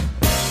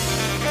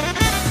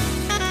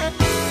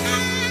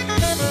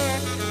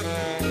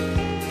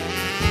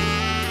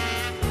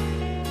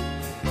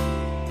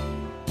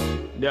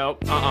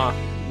Nope.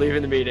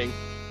 Leaving the meeting.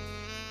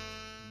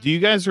 Do you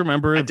guys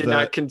remember? I did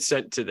not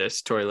consent to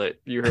this toilet.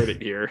 You heard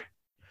it here.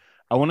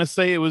 I want to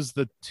say it was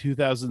the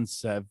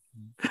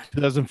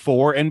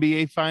 2004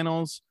 NBA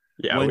Finals.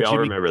 Yeah, we all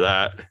remember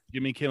that.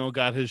 Jimmy Kimmel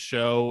got his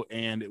show,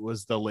 and it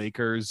was the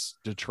Lakers,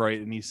 Detroit,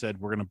 and he said,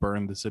 "We're going to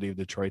burn the city of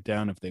Detroit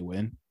down if they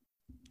win."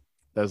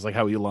 That was like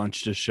how he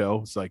launched his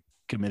show. It's like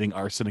committing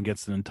arson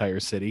against an entire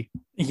city.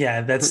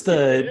 Yeah, that's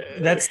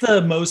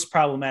the most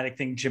problematic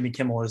thing Jimmy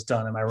Kimmel has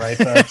done. Am I right,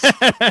 folks?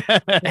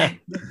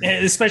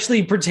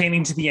 Especially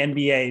pertaining to the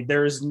NBA.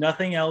 There is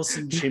nothing else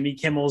in Jimmy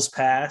Kimmel's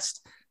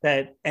past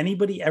that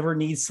anybody ever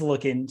needs to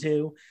look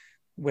into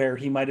where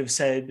he might have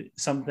said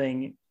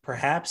something,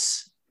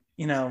 perhaps,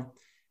 But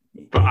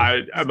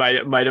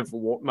I might have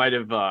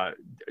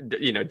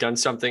done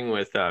something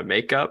with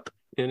makeup.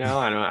 I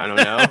don't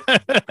know.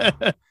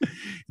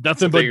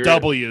 Nothing but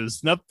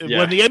W's.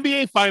 When the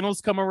NBA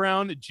Finals come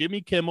around,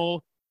 Jimmy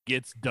Kimmel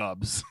gets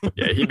dubs.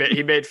 Yeah,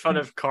 he made fun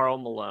of Karl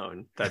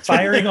Malone. That's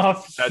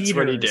That's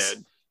what he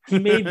did. He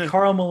made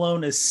Karl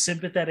Malone a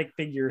sympathetic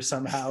figure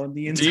somehow in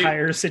the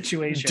entire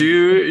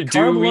situation.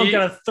 Karl Malone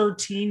got a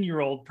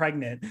 13-year-old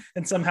pregnant,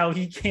 and somehow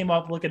he came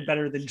up looking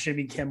better than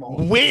Jimmy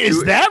Kimmel. Wait,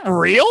 is that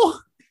real?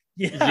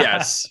 Yeah.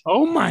 Yes.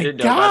 Oh my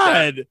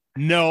God.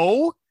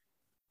 No.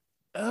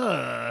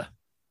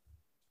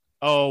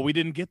 Oh, we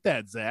didn't get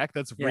that, Zach.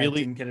 That's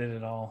really didn't get it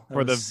at all.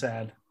 That was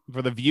sad.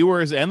 For the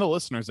viewers and the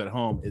listeners at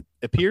home, it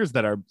appears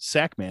that our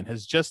Sack Man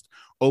has just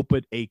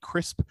opened a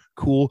crisp,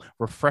 cool,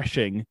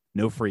 refreshing,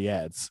 no free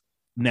ads,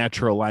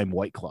 natural lime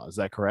White Claw. Is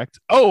that correct?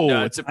 Oh,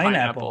 no, it's a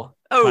pineapple.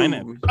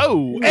 Pineapple.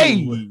 Oh,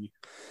 hey.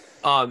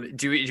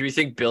 Do we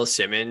think Bill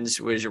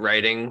Simmons was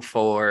writing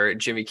for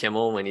Jimmy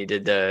Kimmel when he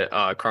did the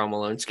Karl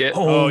Malone skit?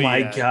 Oh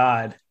my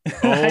God.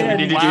 We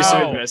need to do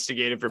some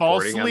investigative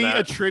reporting on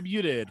that.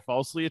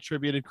 Falsely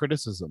attributed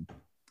criticism.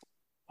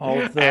 All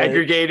of the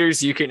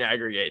aggregators, you can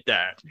aggregate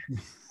that.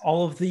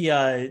 All of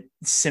the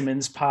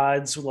Simmons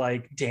pods,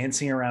 like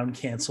dancing around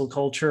cancel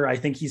culture, I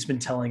think he's been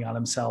telling on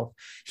himself.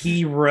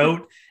 He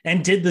wrote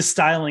and did the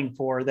styling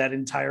for that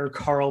entire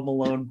Karl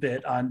Malone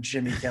bit on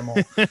Jimmy Kimmel.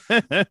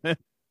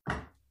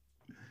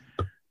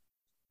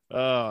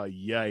 Oh,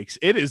 yikes.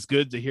 It is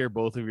good to hear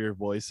both of your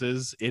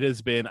voices. It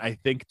has been, I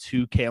think,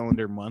 2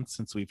 calendar months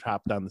since we've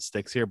hopped on the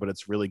sticks here, but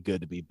it's really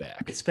good to be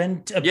back. It's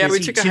been a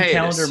busy 2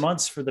 calendar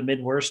months for the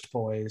Midwest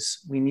boys.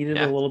 We needed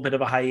a little bit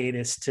of a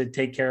hiatus to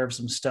take care of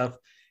some stuff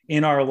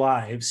in our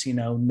lives.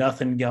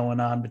 Nothing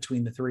going on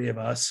between the three of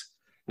us.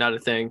 Not a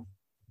thing.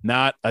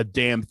 Not a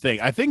damn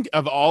thing. I think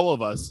of all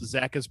of us,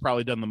 Zach has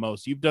probably done the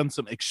most. You've done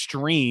some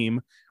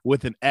extreme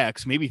with an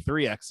X, maybe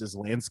 3X's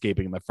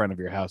landscaping in the front of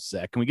your house,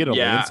 Zach. Can we get a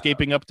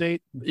landscaping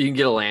update? You can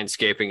get a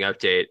landscaping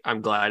update.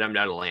 I'm glad I'm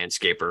not a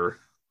landscaper.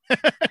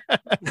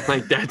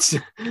 Like that's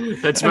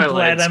my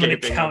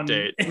landscaping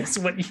update. It's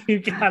what you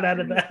got out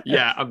of that.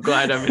 Yeah, I'm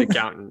glad I'm an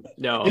accountant.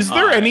 No. Is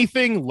there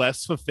anything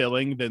less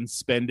fulfilling than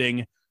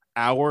spending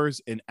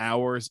hours and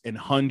hours and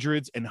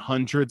hundreds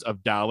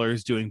of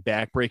dollars doing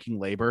backbreaking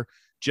labor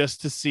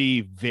just to see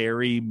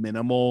very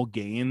minimal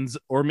gains,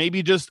 or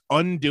maybe just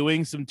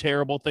undoing some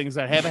terrible things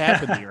that have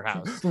happened to your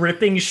house?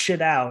 Ripping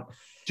shit out.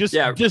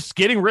 Just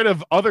getting rid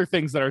of other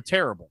things that are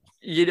terrible.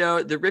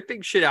 The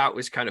ripping shit out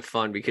was kind of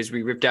fun because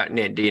we ripped out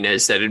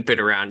Nandinas that had been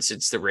around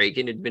since the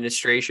Reagan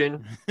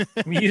administration.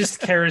 We used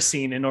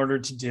kerosene in order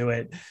to do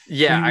it.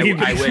 Yeah,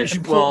 I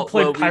wish.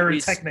 Plug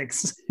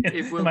pyrotechnics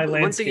in my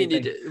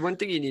landscaping. One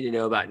thing you need to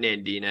know about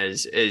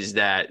Nandinas is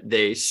that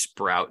they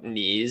sprout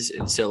knees,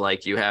 and so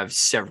like you have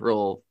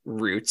several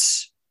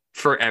roots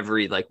for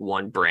every like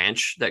one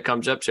branch that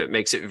comes up, so it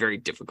makes it very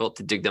difficult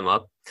to dig them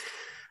up.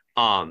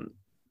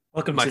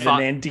 Welcome to the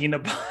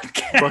Nandina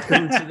podcast.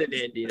 Welcome to the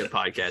Nandina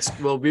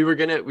podcast. Well, we were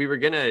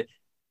gonna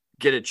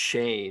get a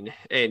chain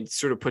and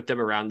sort of put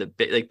them around the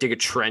like dig a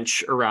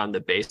trench around the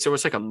base,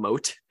 almost like a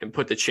moat, and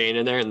put the chain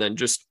in there, and then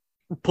just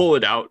pull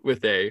it out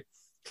with a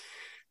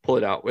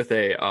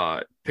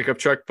pickup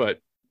truck. But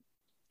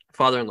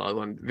father-in-law,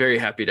 I'm very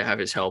happy to have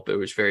his help. It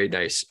was very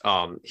nice.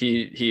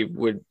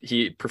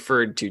 He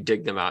preferred to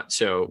dig them out.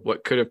 So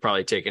what could have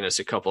probably taken us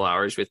a couple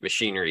hours with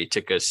machinery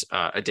took us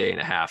a day and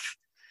a half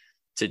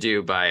to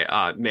do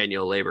by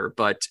manual labor,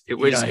 but it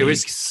was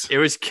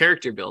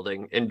character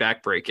building and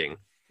backbreaking.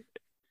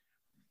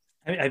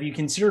 Have you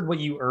considered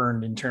what you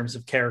earned in terms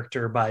of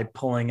character by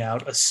pulling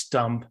out a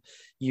stump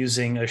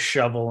using a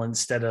shovel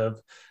instead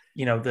of,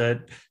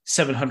 the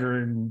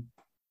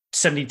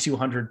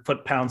 7,200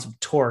 foot-pounds of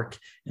torque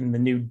in the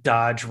new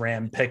Dodge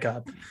Ram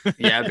pickup?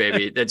 Yeah,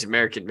 baby, that's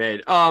American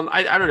made.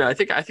 I don't know. I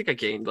think I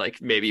gained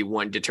like maybe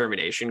 1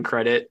 determination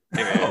credit.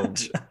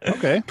 And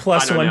okay,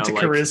 plus 1 to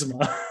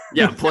charisma.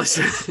 Yeah,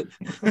 plus.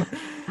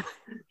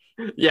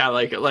 Yeah,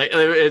 like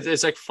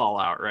it's like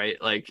Fallout, right?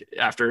 Like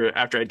after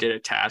I did a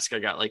task, I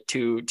got like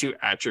two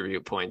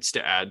attribute points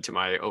to add to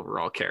my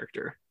overall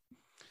character.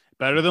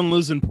 Better than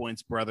losing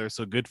points, brother.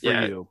 So good for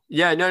you.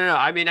 Yeah, no.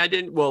 I mean, I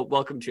didn't. Well,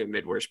 welcome to a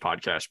Midwest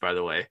podcast, by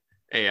the way.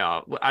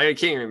 I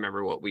can't even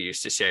remember what we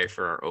used to say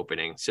for our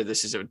opening. So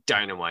this is a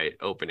dynamite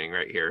opening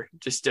right here.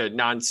 Just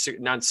non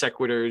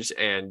sequiturs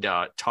and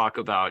talk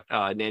about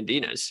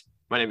Nandinas.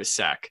 My name is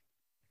Sack.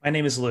 My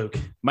name is Luke.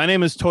 My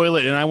name is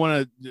Toilet, and I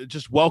want to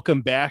just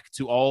welcome back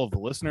to all of the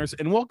listeners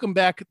and welcome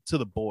back to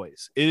the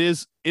boys. It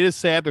is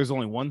sad there's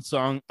only one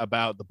song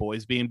about the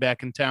boys being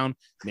back in town.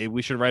 Maybe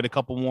we should write a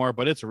couple more,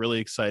 but it's really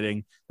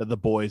exciting that the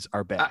boys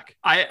are back.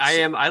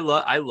 I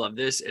love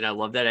this, and I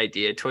love that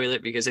idea,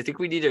 Toilet, because I think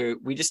we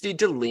just need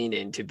to lean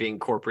into being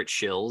corporate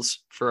shills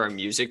for our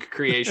music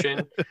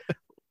creation.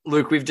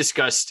 Luke, we've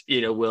discussed,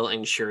 we'll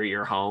insure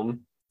your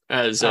home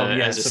as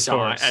a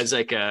song,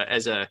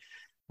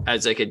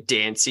 as like a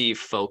dancey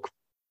folk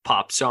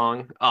pop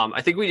song.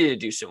 I think we need to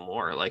do some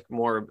more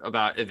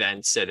about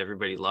events that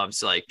everybody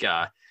loves,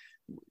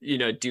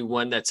 do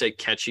one that's like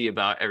catchy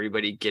about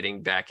everybody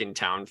getting back in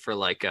town for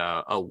like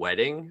a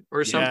wedding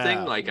or something.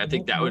 Yeah. I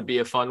think that would be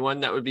a fun one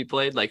that would be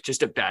played, like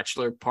just a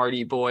bachelor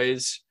party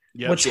boys.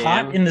 Yep. What's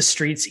hot in the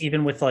streets,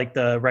 even with like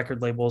the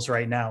record labels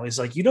right now, is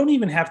like you don't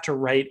even have to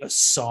write a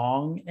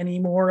song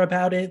anymore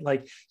about it.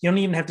 Like you don't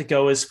even have to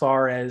go as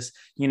far as,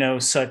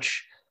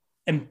 such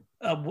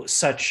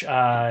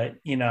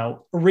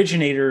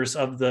originators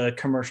of the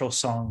commercial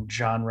song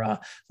genre,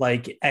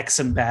 like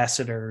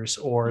ex-ambassadors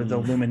or the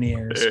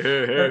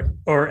Lumineers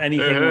or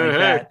anything like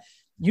that.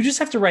 You just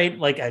have to write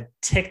like a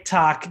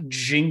TikTok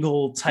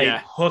jingle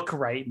type hook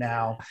right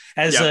now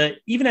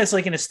even as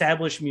like an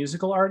established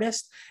musical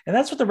artist. And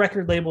that's what the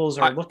record labels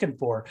are looking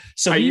for.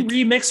 So we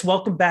remix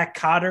Welcome Back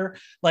Kotter,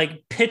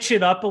 like pitch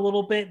it up a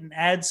little bit and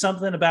add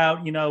something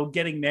about,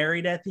 getting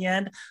married at the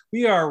end.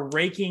 We are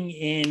raking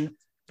in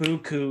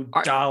buku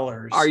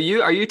dollars. Are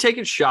you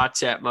taking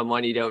shots at My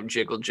Money Don't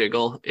Jiggle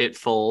Jiggle, It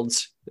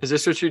Folds? Is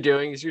this what you're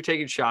doing? Is you're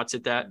taking shots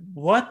at that?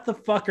 What the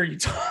fuck are you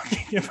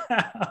talking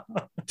about?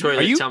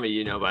 Toilet, tell me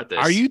you know about this.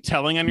 Are you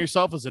telling on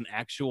yourself as an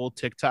actual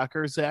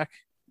TikToker, Zach?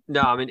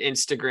 No, I'm an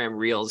Instagram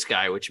Reels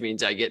guy, which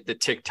means I get the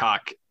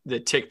TikTok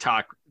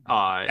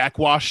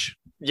backwash.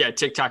 Yeah,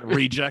 TikTok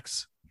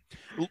rejects.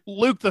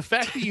 Luke, the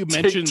fact that you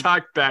mentioned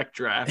TikTok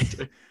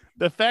backdraft.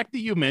 The fact that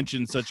you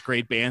mentioned such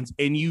great bands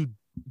and you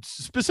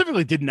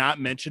specifically did not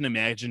mention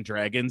Imagine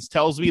Dragons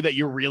tells me that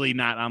you're really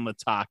not on the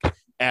talk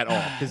at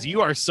all, because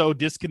you are so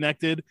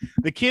disconnected.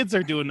 The kids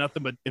are doing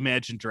nothing but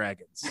Imagine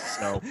Dragons,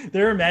 so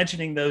they're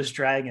imagining those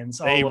dragons.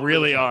 They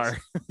really are.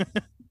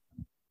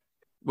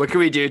 What can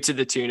we do to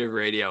the tune of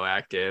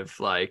Radioactive?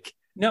 Like,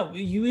 no,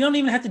 you don't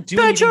even have to do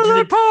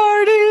bachelor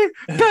party.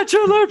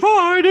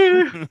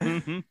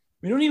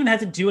 We don't even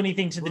have to do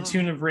anything to the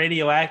tune of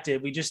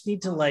Radioactive. We just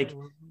need to like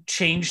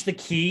change the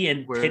key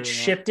and pitch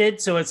shift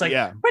it so it's like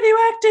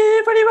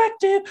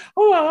radioactive.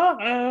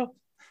 Oh.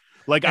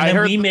 Like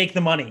and we make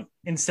the money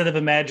instead of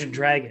Imagine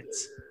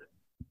Dragons.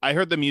 I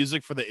heard the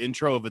music for the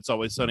intro of It's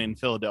Always Sunny in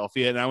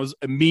Philadelphia, and I was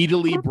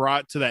immediately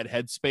brought to that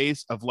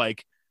headspace of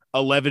like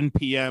 11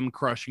 p.m.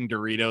 crushing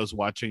Doritos,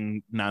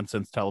 watching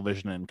nonsense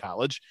television in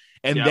college.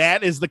 And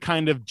that is the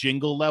kind of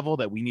jingle level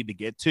that we need to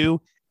get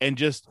to, and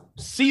just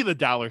see the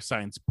dollar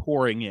signs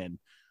pouring in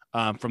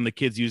from the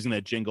kids using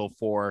that jingle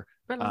for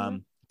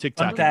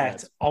TikTok. In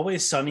fact,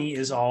 Always Sunny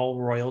is all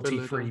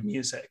royalty-free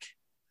music.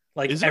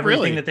 Like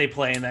everything that they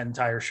play in that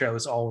entire show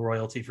is all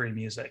royalty-free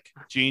music.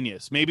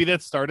 Genius. Maybe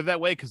that started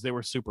that way because they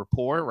were super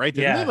poor, right?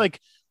 Didn't they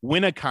like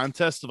win a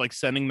contest of like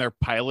sending their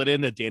pilot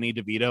in to Danny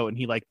DeVito, and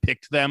he like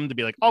picked them to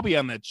be like, I'll be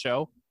on that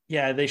show.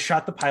 Yeah, they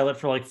shot the pilot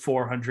for like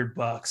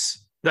 $400.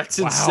 That's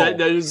insane.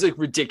 That is like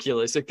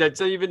ridiculous. Like that's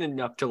not even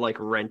enough to like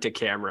rent a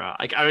camera.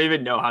 Like I don't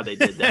even know how they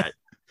did that.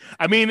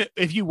 I mean,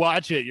 if you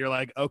watch it, you're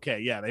like, okay,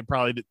 yeah,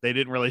 they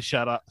didn't really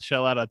shell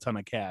out a ton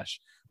of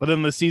cash. But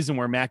then the season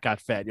where Matt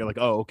got fat, you're like,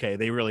 oh, okay,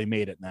 they really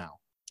made it now.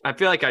 I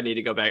feel like I need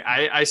to go back.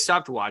 I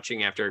stopped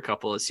watching after a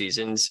couple of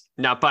seasons,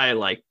 not by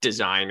like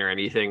design or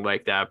anything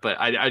like that, but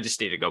I just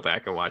need to go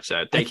back and watch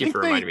that. Thank you for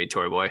reminding me,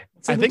 Toy Boy.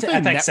 I think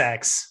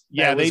FXX.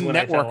 They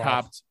network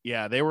hopped.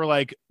 Yeah, they were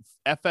like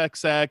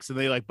FXX, and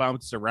they like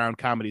bounced around.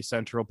 Comedy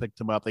Central picked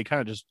them up. They kind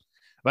of just,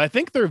 but I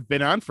think they've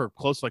been on for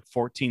close to like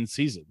 14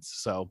 seasons.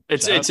 So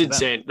it's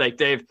insane. Like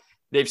they've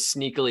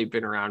sneakily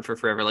been around for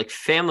forever. Like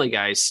Family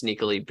Guy's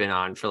sneakily been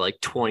on for like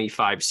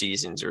 25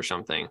 seasons or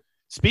something.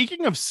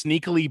 Speaking of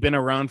sneakily been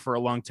around for a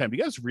long time, do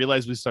you guys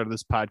realize we started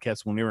this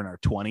podcast when we were in our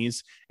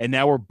 20s, and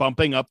now we're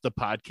bumping up the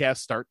podcast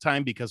start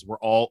time because we're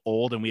all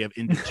old and we have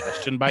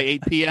indigestion by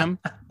 8 p.m.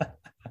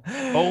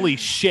 Holy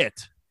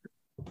shit.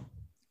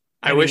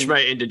 I wish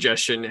my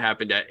indigestion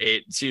happened at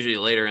 8. It's usually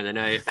later in the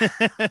night.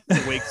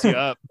 It wakes you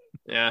up.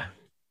 Yeah.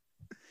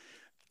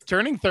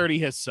 Turning 30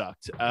 has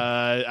sucked.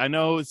 I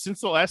know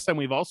since the last time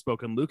we've all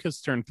spoken, Luke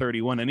has turned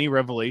 31. Any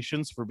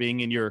revelations for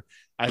being in your,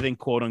 I think,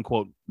 quote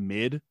unquote,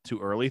 mid to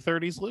early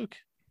 30s, Luke?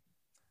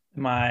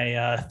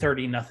 My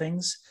 30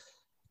 nothings.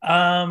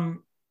 My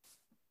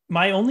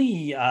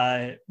only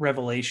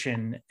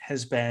revelation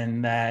has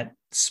been that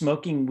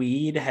smoking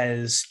weed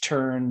has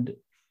turned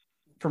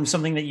from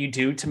something that you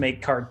do to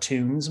make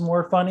cartoons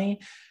more funny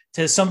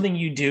to something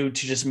you do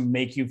to just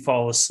make you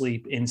fall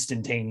asleep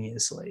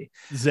instantaneously.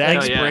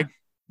 Zach's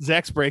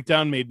Zach's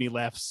breakdown made me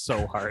laugh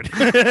so hard.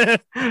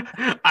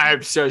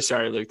 I'm so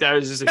sorry, Luke. That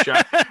was just a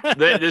shock.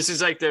 This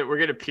is like we're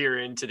gonna peer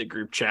into the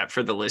group chat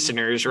for the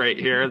listeners right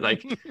here.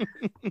 Like,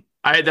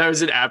 that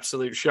was an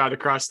absolute shot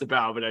across the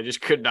bow, but I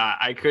just could not.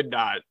 I could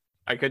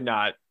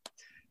not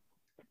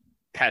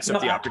pass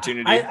up the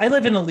opportunity. I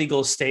live in a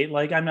legal state.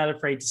 Like, I'm not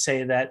afraid to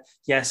say that.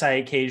 Yes, I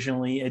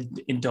occasionally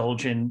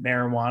indulge in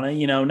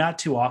marijuana. Not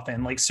too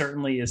often. Like,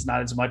 certainly is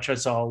not as much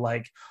as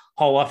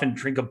I'll often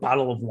drink a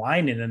bottle of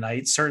wine in a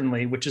night,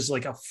 certainly, which is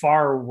like a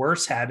far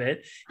worse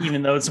habit,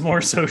 even though it's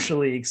more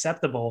socially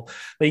acceptable.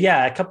 But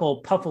yeah, a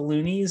couple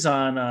puffaloonies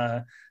on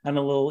a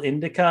little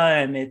indica,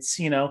 and it's,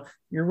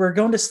 we're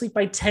going to sleep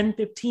by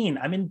 10:15.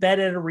 I'm in bed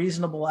at a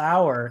reasonable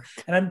hour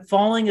and I'm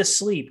falling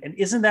asleep. And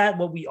isn't that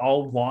what we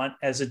all want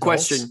as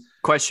adults?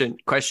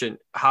 Question.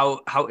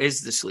 How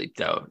is the sleep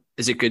though?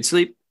 Is it good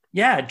sleep?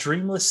 Yeah,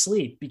 dreamless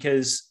sleep,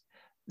 because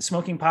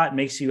smoking pot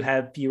makes you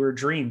have fewer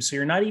dreams. So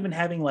you're not even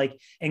having like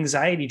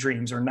anxiety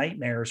dreams or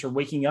nightmares or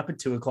waking up at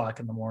 2:00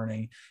 in the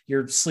morning.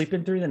 You're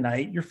sleeping through the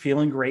night. You're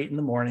feeling great in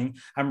the morning.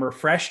 I'm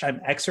refreshed. I'm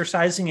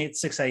exercising at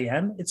 6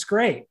 a.m. It's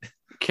great.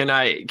 Can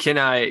I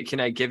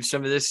give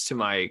some of this to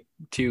my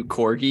 2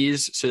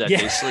 corgis so that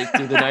they sleep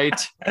through the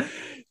night?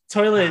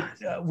 Toilet.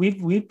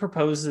 We've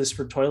proposed this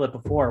for Toilet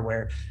before,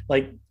 where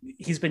like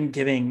he's been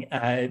giving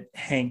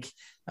Hank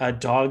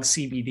dog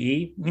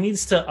CBD. We need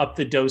to up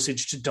the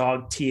dosage to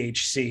dog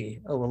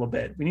THC a little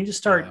bit. We need to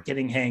start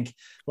getting Hank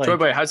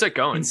how's that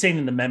going? Insane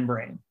in the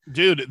membrane.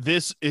 Dude,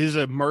 this is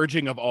a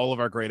merging of all of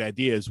our great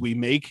ideas. We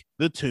make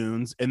the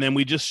tunes and then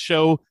we just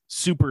show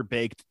super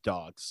baked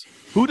dogs.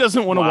 Who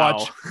doesn't want to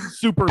watch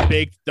super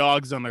baked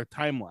dogs on their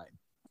timeline?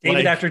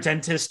 David after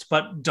dentist,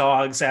 but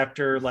dogs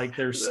after like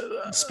their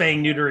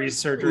spaying neutering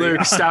surgery.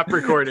 Luke, stop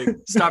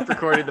recording. Stop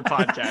recording the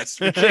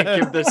podcast. We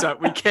can't give this up.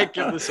 We can't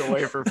give this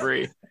away for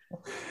free.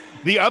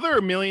 The other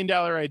 $1 million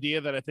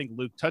idea that I think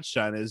Luke touched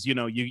on is,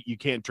 you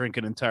can't drink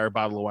an entire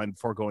bottle of wine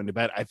before going to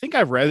bed. I think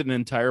I've read an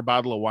entire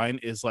bottle of wine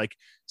is like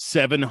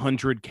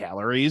 700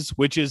 calories,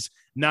 which is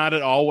not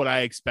at all what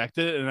I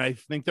expected. And I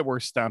think that we're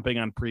stomping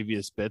on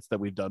previous bits that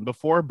we've done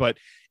before. But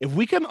if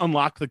we can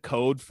unlock the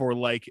code for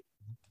like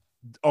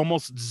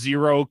almost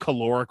 0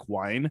 caloric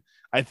wine,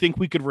 I think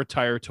we could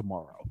retire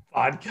tomorrow.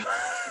 Vodka.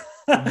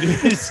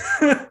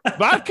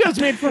 Vodka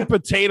is made from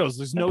potatoes.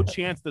 There's no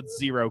chance that's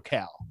 0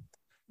 cal.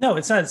 No,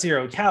 it's not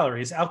 0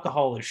 calories.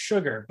 Alcohol is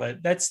sugar,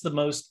 but that's the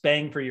most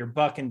bang for your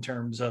buck in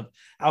terms of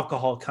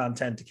alcohol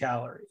content to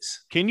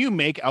calories. Can you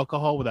make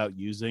alcohol without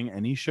using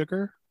any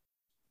sugar?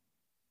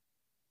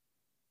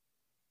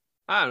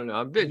 I don't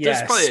know.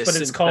 Yes, probably but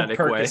it's called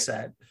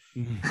Percocet.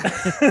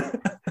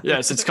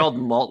 Yes, it's called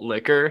malt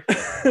liquor.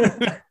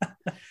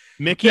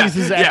 Mickey's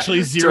is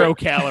actually 0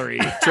 calorie.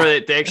 So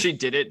they actually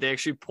did it. They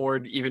actually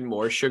poured even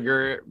more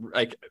sugar.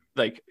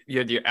 Like you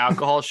had your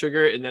alcohol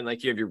sugar, and then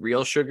like you have your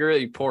real sugar.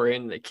 You pour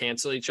in, they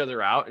cancel each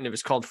other out, and it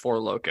was called Four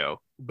Loko.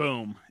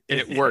 Boom, and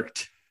it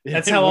worked.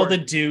 That's how all the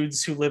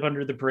dudes who live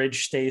under the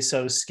bridge stay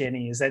so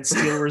skinny. Is that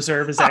Steel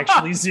Reserve is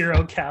actually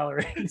 0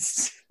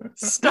 calories?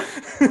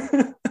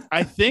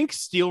 I think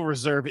Steel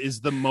Reserve is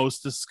the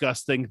most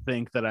disgusting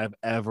thing that I've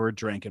ever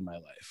drank in my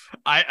life.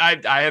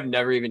 I have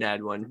never even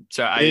had one,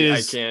 so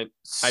I can't.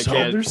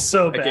 They're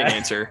so bad. I can't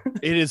answer.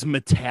 It is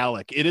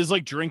metallic. It is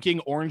like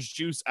drinking orange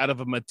juice out of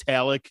a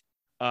metallic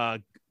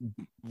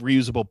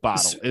reusable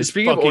bottle. It's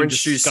speaking of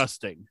orange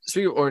disgusting. Juice,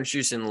 speaking of orange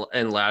juice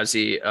and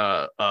lousy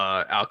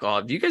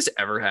alcohol, have you guys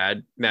ever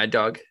had Mad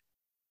Dog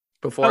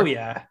before? Oh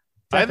yeah,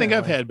 definitely. I think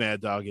I've had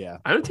Mad Dog. Yeah,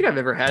 I don't think I've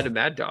ever had a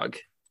Mad Dog.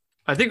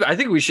 I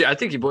think we should. I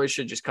think you boys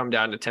should just come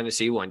down to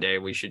Tennessee one day.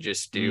 We should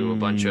just do a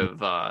bunch of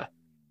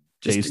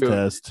taste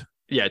test.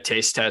 Yeah,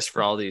 taste test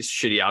for all these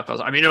shitty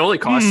alcohols. I mean, it only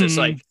costs us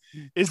like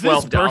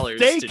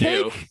 $12 to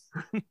do.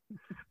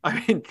 I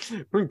mean,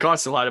 it would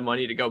cost a lot of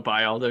money to go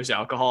buy all those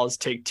alcohols,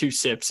 take 2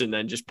 sips, and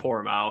then just pour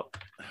them out.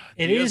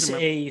 It is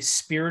a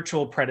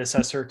spiritual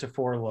predecessor to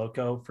Four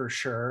Loko for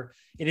sure.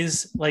 It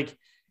is like,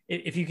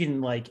 if you can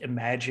like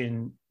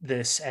imagine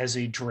this as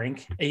a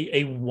drink,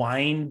 a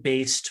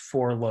wine-based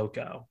Four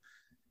Loko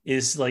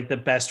is like the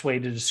best way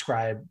to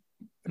describe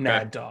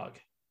Mad Dog.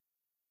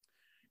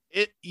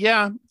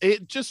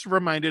 It just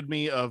reminded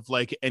me of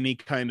like any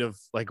kind of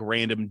like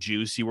random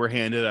juice you were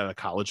handed at a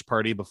college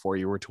party before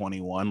you were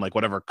 21, like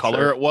whatever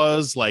color it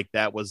was, like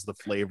that was the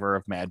flavor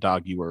of Mad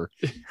Dog you were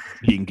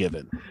being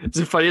given. It's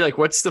funny, like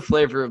what's the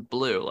flavor of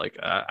blue? Like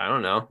I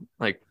don't know,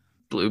 like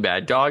blue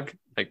Mad Dog,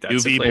 like that's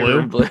UV the flavor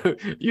of blue.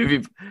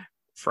 UV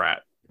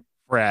frat.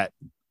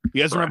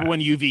 You guys remember when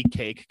UV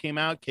Cake came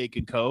out? Cake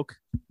and Coke.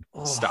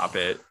 Stop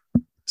it.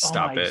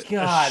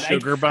 God,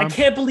 I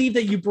can't believe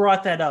that you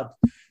brought that up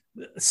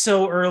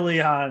so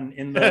early on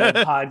in the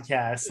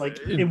podcast. Like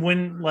it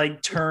wouldn't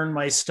like turn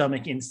my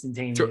stomach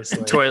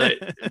instantaneously.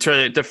 Toilet.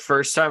 The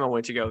first time I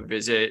went to go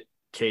visit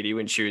Katie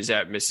when she was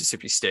at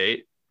Mississippi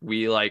State,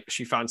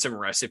 she found some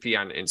recipe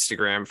on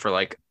Instagram for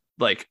like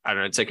I don't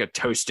know, it's like a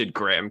toasted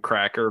graham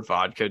cracker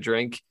vodka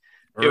drink.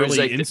 Early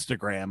like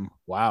Instagram.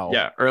 Wow.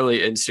 Yeah, early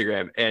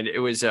Instagram, and it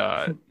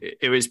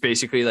was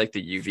basically like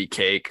the UV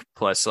cake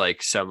plus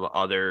like some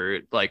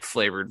other like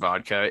flavored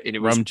vodka, and it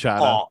was Rum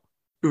chata.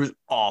 it was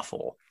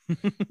awful.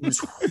 It was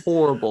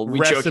horrible. We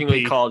Recipe.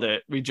 jokingly called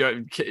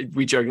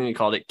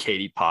it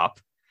Katie Pop.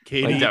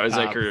 Katie Like that was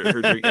Pop. like her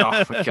drink.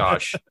 Oh my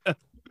gosh.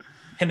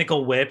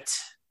 Pinnacle whipped.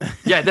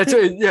 Yeah, that's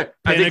it. Yeah,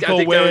 I think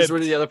that was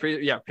one of the other.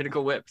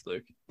 Pinnacle whipped,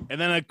 Luke. And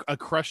then a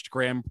crushed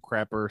graham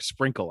crapper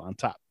sprinkle on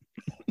top.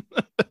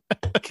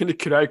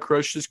 Can I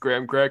crush this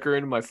graham cracker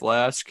into my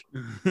flask?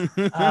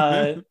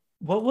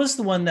 What was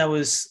the one that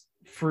was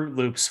Fruit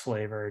Loops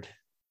flavored?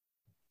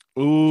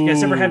 Ooh, You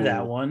guys ever have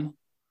that one?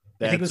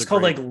 I think it was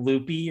called like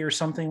Loopy or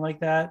something like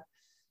that.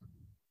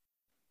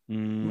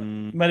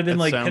 Might have been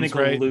like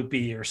Pinnacle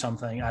Loopy or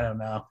something. I don't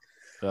know.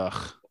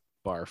 Ugh,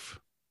 barf.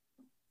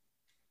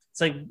 It's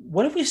like,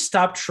 what if we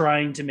stop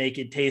trying to make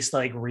it taste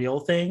like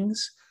real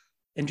things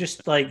and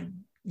just like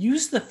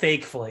use the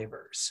fake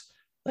flavors?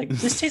 Like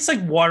this tastes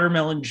like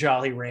watermelon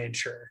Jolly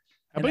Rancher.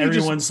 And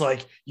everyone's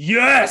like,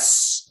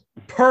 yes,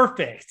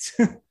 perfect.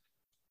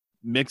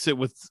 Mix it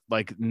with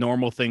like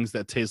normal things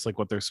that taste like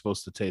what they're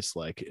supposed to taste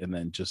like, and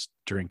then just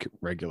drink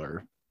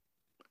regular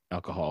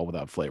alcohol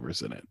without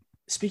flavors in it.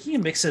 Speaking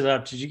of mix it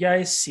up, did you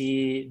guys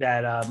see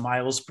that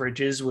Miles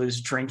Bridges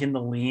was drinking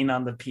the lean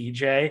on the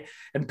PJ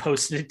and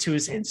posted it to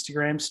his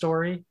Instagram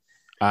story?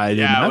 I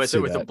did not see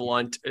with that. a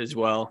blunt as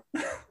well.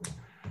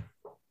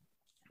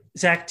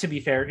 Zach, to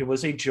be fair, it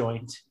was a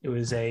joint. It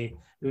was a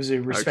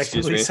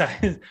respectably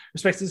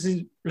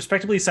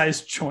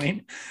sized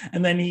joint,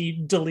 and then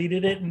he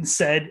deleted it and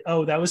said,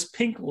 "Oh, that was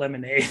pink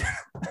lemonade."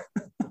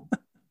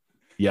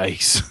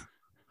 Yikes.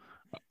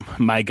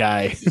 My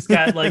guy. He's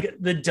got like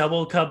the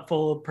double cup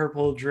full of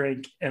purple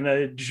drink and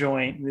a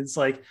joint, and it's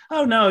like,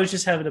 oh no, I was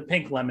just having a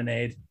pink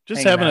lemonade.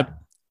 Just having a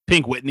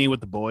pink Whitney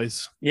with the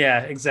boys.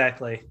 Yeah,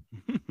 exactly.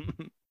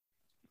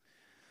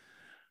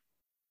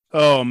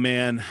 Oh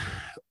man.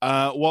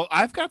 Well,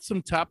 I've got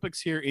some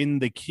topics here in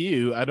the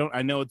queue.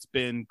 I know it's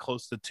been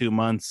close to 2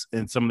 months,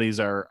 and some of these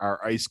are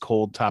ice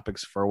cold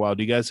topics for a while.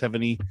 Do you guys have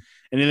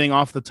anything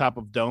off the top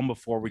of dome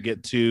before we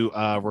get to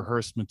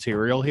rehearsed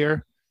material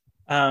here?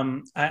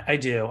 I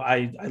do.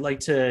 I'd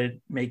like to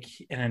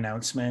make an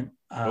announcement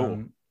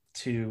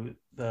to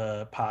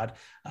the pod.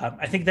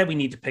 I think that we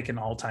need to pick an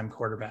all-time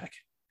quarterback.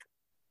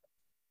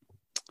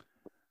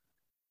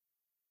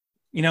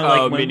 You know,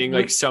 like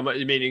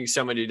meaning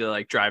somebody to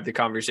like drive the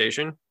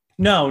conversation.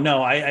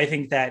 No. I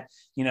think that,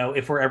 you know,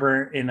 if we're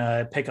ever in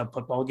a pickup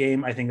football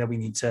game, I think that we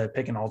need to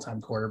pick an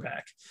all-time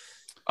quarterback.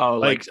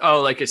 Like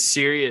a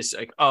serious,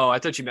 like, I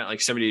thought you meant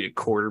like somebody to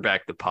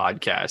quarterback the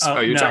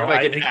podcast. You're talking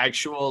like an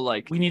actual,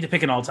 like, we need to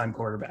pick an all-time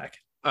quarterback.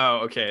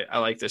 Oh, okay. I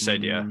like this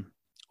idea.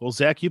 Well,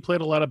 Zach, you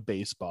played a lot of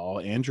baseball.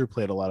 Andrew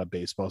played a lot of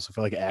baseball. So I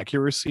feel like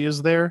accuracy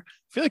is there.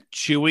 I feel like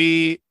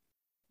Chewy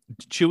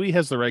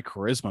has the right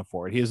charisma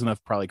for it. He has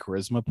enough probably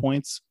charisma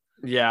points.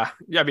 Yeah.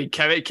 I mean,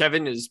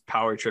 Kevin is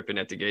power tripping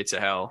at the gates of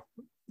hell.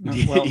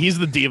 Well, he's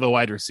the diva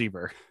wide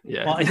receiver.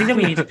 Yeah. Well, I think that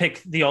we need to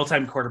pick the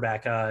all-time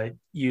quarterback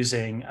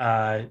using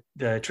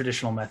the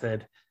traditional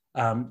method.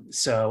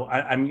 So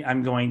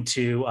I'm going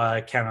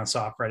to count us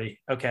off. Ready?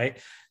 Okay.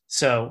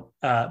 So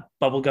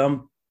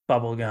bubblegum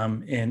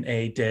in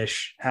a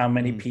dish. How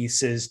many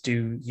pieces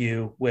do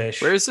you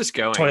wish? Where is this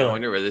going? Toilet. I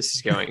wonder where this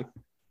is going.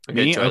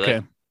 Okay. Okay.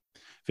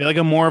 I feel like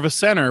I'm more of a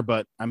center,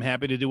 but I'm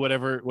happy to do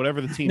whatever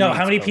the team. No,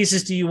 how many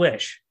pieces do you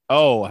wish?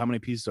 Oh, how many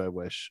pieces do I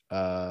wish?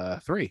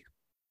 3.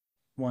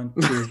 1,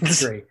 2,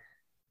 3.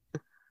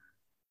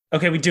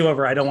 Okay, we do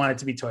over. I don't want it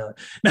to be toilet.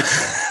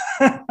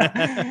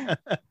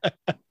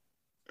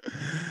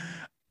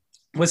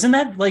 Wasn't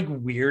that like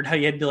weird how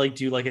you had to like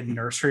do like a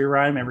nursery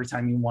rhyme every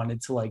time you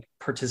wanted to like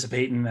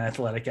participate in an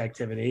athletic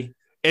activity?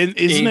 And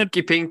isn't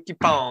Inky, pinky,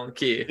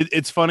 ponky.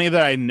 It's funny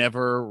that I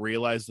never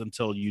realized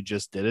until you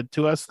just did it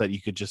to us that you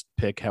could just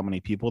pick how many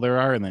people there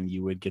are and then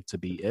you would get to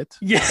be it.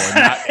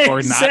 Yeah, or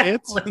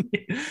exactly. not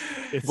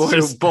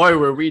it. Boy,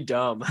 were we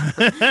dumb.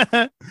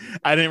 I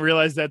didn't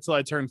realize that till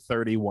I turned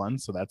 31,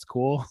 so that's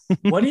cool.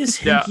 What is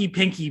Hinky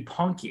Pinky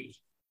Punky?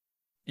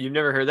 You've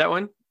never heard that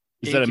one?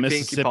 Is that a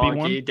Mississippi Pinky,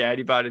 one?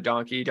 Daddy bought a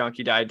donkey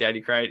died,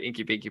 daddy cried,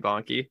 Inky Pinky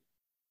Bonky.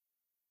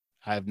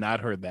 I have not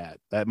heard that.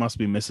 That must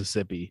be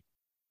Mississippi.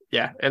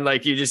 Yeah, and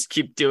like you just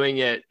keep doing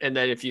it, and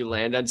then if you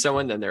land on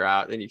someone, then they're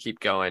out. Then you keep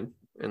going,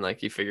 and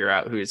like you figure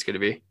out who it's going to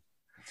be.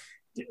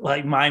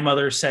 Like my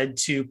mother said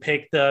to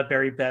pick the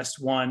very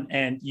best one,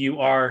 and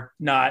you are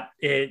not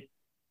it,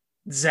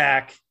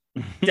 Zach.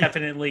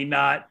 Definitely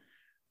not.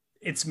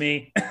 It's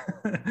me.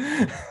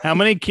 How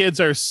many kids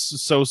are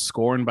so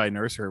scorned by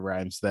nursery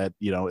rhymes that,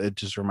 you know, it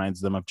just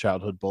reminds them of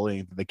childhood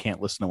bullying that they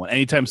can't listen to one.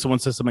 Anytime someone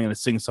says something in a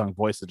sing-song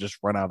voice, they just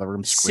run out of the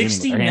room screaming.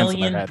 60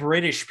 million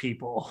British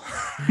people.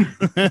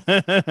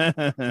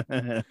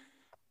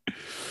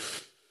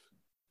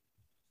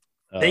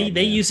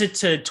 They use it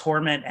to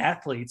torment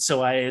athletes,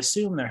 so I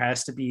assume there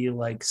has to be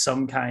like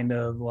some kind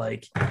of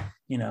like,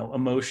 you know,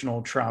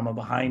 emotional trauma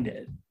behind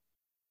it.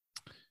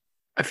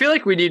 I feel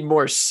like we need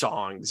more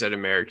songs at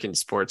American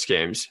sports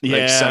games,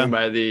 like sung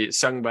by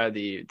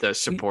the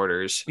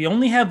supporters. We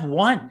only have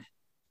one.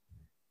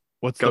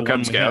 What's Go the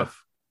Cubs one we go. have?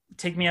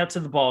 Take me out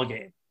to the ball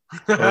game.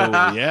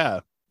 Oh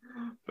yeah.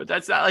 But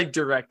that's not like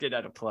directed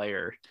at a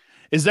player.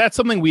 Is that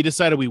something we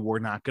decided we were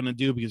not going to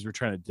do because we're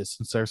trying to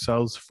distance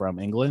ourselves from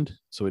England?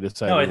 So we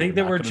decided. No, I think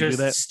that we're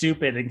just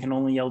stupid and can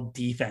only yell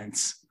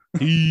defense.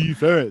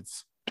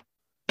 Defense.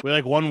 We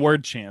like one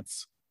word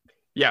chants.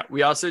 Yeah,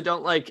 we also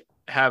don't like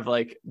have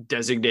like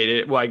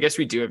designated. Well, I guess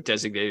we do have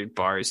designated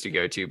bars to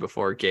go to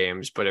before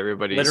games, but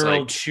everybody's literal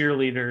like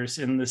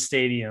cheerleaders in the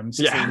stadiums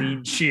to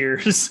lead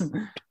cheers.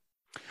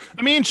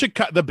 I mean,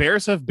 the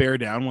Bears have bear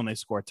down when they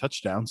score a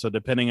touchdown. So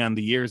depending on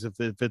the years, if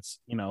it's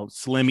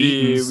Slim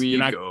Eatons,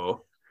 here we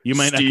go. You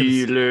might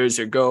Steelers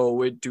are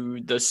going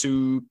to the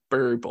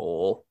Super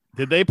Bowl.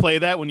 Did they play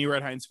that when you were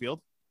at Heinz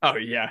Field? Oh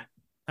yeah.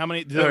 How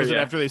many? Was it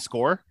after they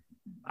score?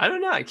 I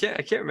don't know. I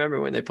can't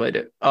remember when they played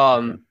it.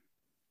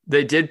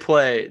 They did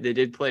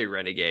play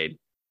Renegade,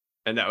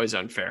 and that was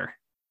unfair.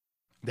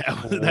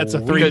 That's a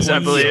 3 because I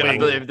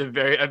believe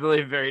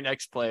the very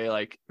next play,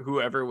 like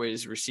whoever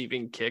was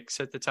receiving kicks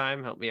at the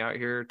time, help me out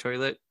here,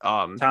 toilet.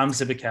 Tom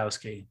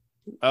Zibikowski.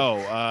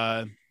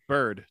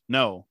 Bird.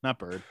 No, not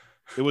Bird.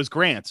 It was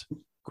Grant.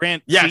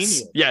 Grant. Yes.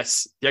 Senior.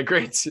 Yes. Yeah.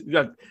 Grant.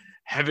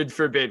 Heaven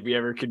forbid we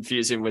ever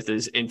confuse him with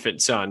his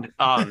infant son.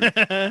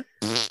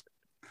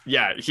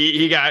 Yeah,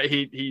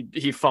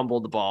 he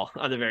fumbled the ball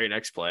on the very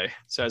next play.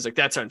 So I was like,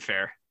 that's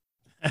unfair.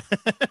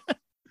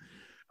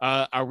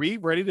 Are we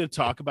ready to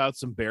talk about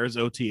some Bears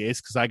OTAs?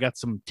 Because I got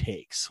some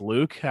takes.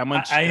 Luke, how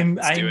much? I'm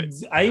ready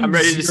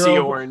to see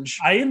orange.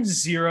 I am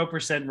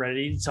 0%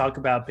 ready to talk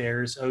about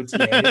Bears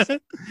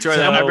OTAs.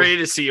 I'm ready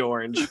to see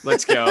orange.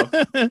 Let's go.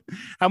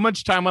 How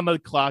much time on the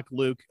clock,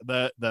 Luke,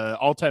 the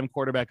all-time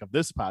quarterback of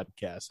this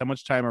podcast? How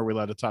much time are we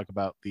allowed to talk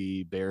about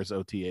the Bears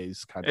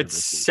OTAs?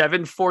 It's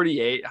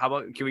 7:48. How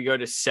about can we go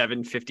to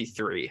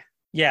 7:53?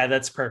 Yeah,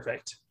 that's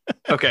perfect.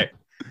 Okay.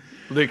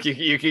 Luke,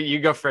 you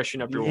go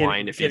freshen up your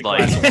wine if you'd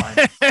like.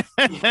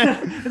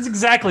 That's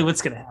exactly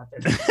what's going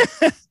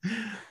to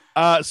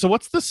happen. So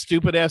what's the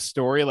stupid ass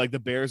story? Like the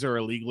Bears are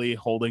illegally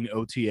holding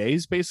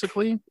OTAs,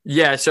 basically.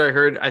 Yeah.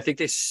 So I think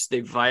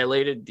they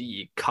violated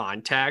the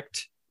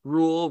contact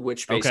rule,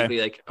 which basically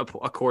like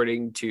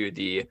according to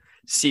the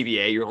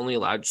CBA, you're only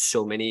allowed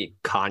so many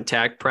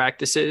contact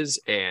practices,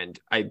 and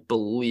I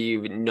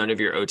believe none of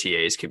your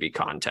OTAs can be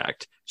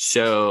contact.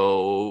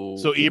 So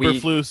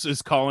Eberflus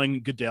is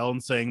calling Goodell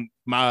and saying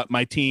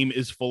my team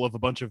is full of a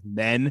bunch of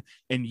men,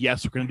 and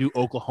yes, we're going to do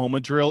Oklahoma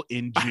drill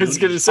in June. I was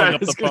going to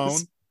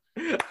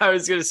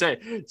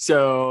say,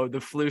 so the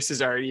Flus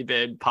has already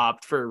been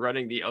popped for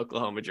running the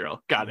Oklahoma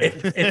drill. Got it.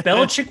 If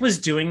Belichick was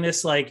doing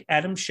this, like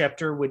Adam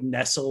Schefter would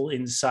nestle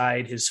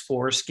inside his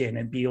foreskin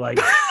and be like,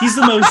 he's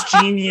the most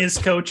genius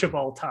coach of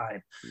all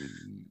time.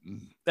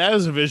 That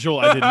is a visual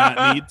I did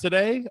not need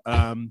today. So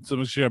I'm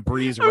just going to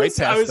breeze past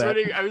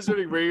that. I was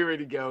wondering where you were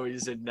going to go. He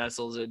said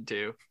nestles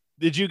into.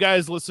 Did you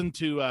guys listen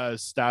to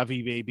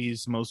Stavi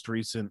Baby's most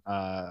recent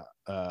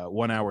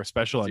 1 hour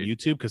special on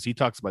YouTube? Because he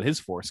talks about his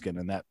foreskin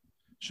and that.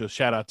 So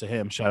shout out to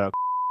him. Shout out.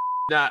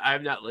 No,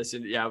 I've not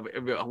listened. Yeah,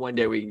 one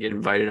day we can get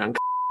invited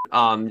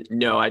on.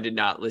 No, I did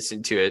not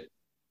listen to it.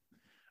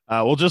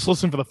 We'll just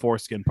listen for the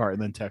foreskin part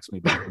and then text me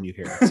back when you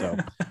hear it. So,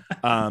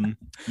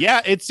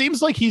 yeah, it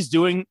seems like he's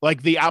doing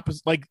like the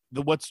opposite. Like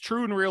what's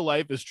true in real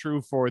life is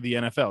true for the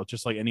NFL,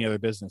 just like any other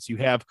business. You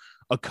have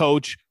a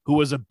coach who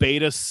was a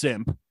beta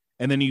simp,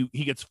 and then he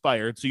gets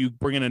fired. So you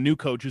bring in a new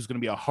coach who's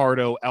going to be a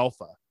hardo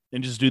alpha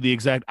and just do the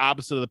exact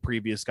opposite of the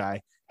previous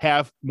guy.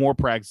 Have more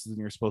practices than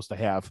you're supposed to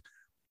have.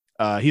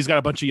 He's got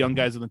a bunch of young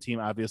guys on the team,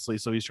 obviously,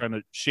 so he's trying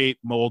to shape,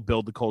 mold,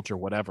 build the culture,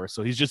 whatever.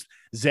 So he's just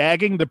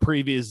zagging the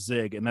previous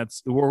zig, and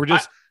that's where we're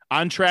just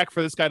on track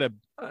for this guy to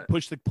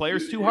push the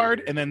players too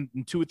hard, and then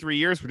in 2 or 3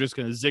 years, we're just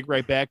going to zig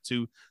right back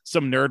to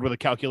some nerd with a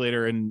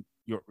calculator, and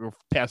you're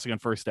passing on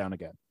first down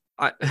again.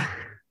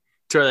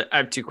 Charlie, I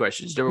have 2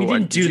 questions. We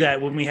didn't do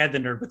that when we had the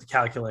nerd with the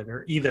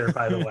calculator either,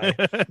 by the way.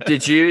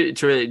 Did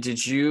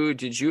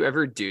you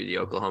ever do the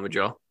Oklahoma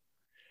drill?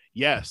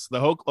 Yes, the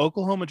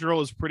Oklahoma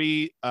drill is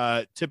pretty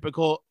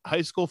typical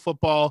high school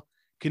football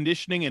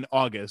conditioning in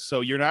August. So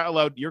you're not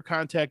allowed, your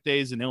contact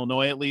days in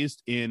Illinois, at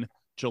least in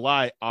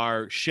July,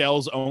 are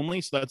shells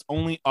only. So that's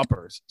only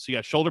uppers. So you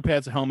got shoulder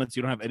pads and helmets.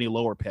 You don't have any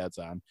lower pads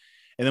on.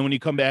 And then when you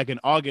come back in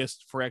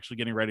August for actually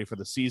getting ready for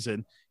the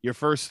season, your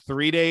first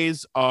 3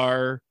 days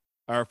are,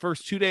 our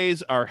first 2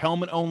 days are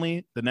helmet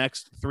only. The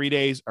next 3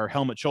 days are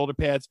helmet shoulder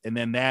pads. And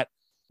then that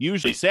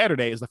usually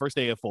Saturday is the first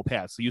day of full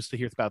pads. So you used to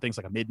hear about things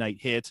like a midnight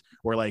hit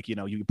or like, you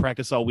know, you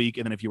practice all week.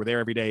 And then if you were there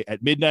every day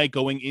at midnight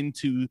going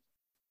into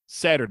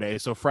Saturday,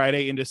 so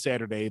Friday into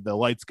Saturday, the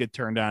lights get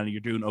turned on and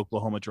you're doing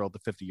Oklahoma drill at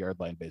the 50-yard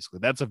line, basically.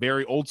 That's a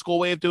very old school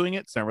way of doing it.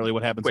 It's not really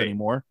what happens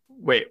anymore.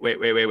 Wait.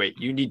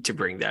 You need to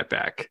bring that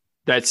back.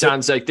 That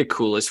sounds like the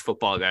coolest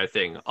football guy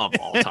thing of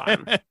all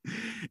time.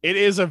 It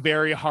is a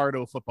very hard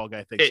football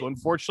guy thing. So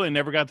unfortunately, I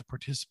never got to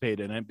participate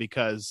in it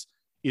because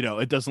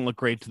it doesn't look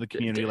great to the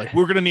community. Like,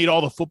 we're going to need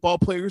all the football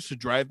players to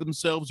drive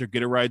themselves or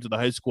get a ride to the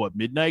high school at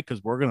midnight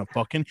because we're going to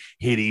fucking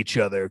hit each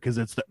other because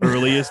it's the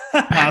earliest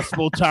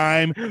possible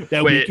time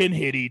that we can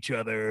hit each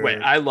other.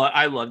 Wait, I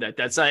love that.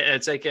 That's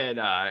like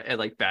at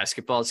like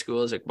basketball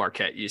schools, like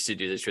Marquette used to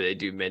do this where they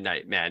do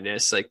midnight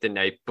madness, like the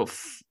night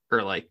before,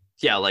 or like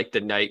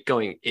the night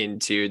going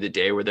into the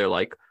day where they're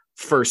like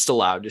first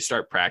allowed to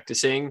start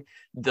practicing.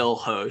 They'll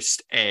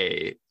host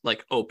a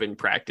like open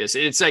practice.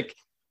 It's like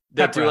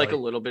they'll do like a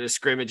little bit of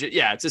scrimmage.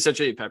 Yeah, it's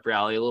essentially a pep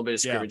rally, a little bit of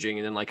scrimmaging,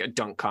 and then like a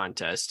dunk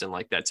contest, and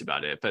like that's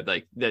about it. But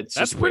like that's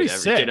just pretty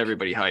sick. Get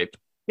everybody hype.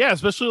 Yeah,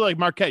 especially like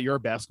Marquette, you're a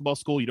basketball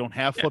school. You don't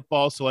have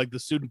football, so like the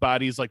student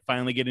body's like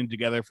finally getting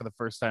together for the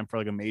first time for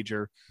like a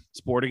major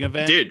sporting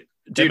event.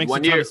 Dude, makes a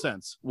ton of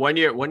sense. One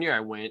year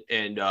I went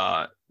and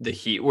the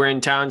Heat were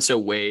in town, so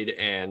Wade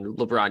and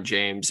LeBron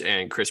James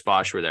and Chris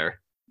Bosh were there.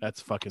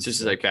 That's fucking.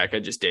 This is like back. I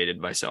just dated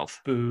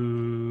myself.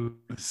 Boo.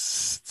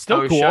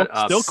 Still cool.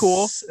 Still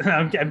cool.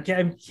 I'm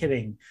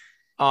kidding.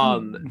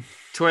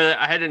 Toilet.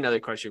 I had another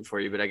question for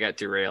you, but I got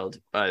derailed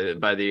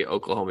by the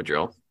Oklahoma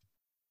drill.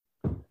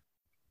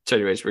 So,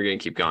 anyways, we're gonna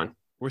keep going.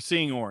 We're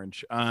seeing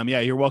orange.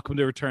 Yeah, you're welcome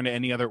to return to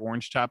any other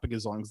orange topic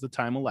as long as the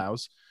time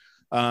allows.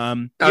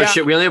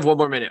 Shit, we only have 1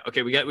 more minute.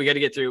 Okay, we got to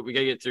get through.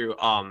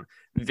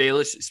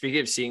 Valus, speaking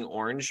of seeing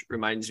orange,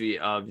 reminds me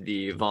of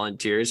the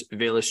Volunteers.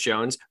 Valus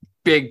Jones,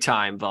 big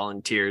time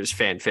Volunteers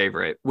fan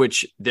favorite,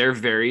 which they're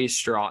very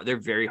strong. They're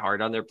very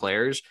hard on their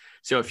players.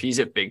 So if he's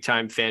a big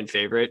time fan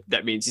favorite,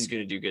 that means he's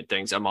going to do good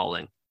things. I'm all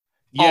in.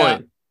 Yeah.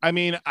 I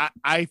mean,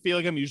 I feel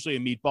like I'm usually a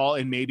meatball,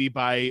 and maybe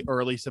by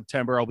early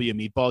September I'll be a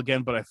meatball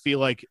again. But I feel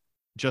like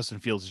Justin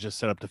Fields is just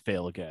set up to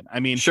fail again. I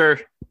mean, sure,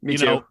 me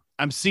too.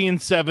 I'm seeing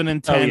 7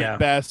 and 10 at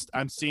best.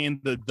 I'm seeing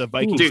the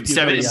Vikings. Dude,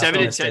 7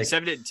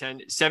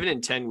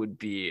 and 10 would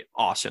be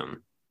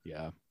awesome.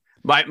 Yeah.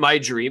 My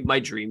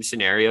dream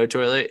scenario,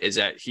 Toilet, is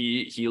that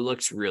he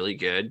looks really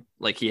good.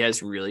 Like he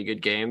has really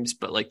good games,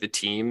 but like the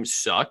team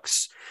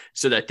sucks,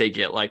 so that they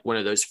get like one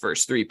of those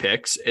first 3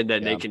 picks, and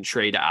then they can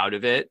trade out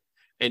of it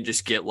and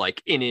just get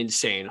like an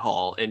insane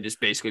haul and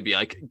just basically be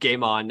like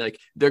game on. Like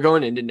they're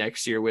going into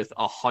next year with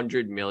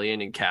 $100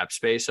 million in cap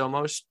space,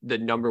 almost the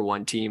number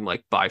 1 team,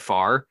 like by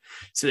far.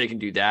 So they can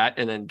do that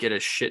and then get a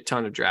shit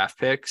ton of draft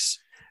picks.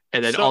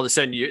 And then all of a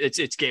sudden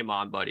it's game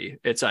on, buddy.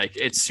 It's like,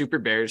 it's Super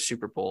Bears,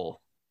 Super Bowl.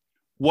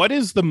 What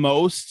is the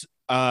most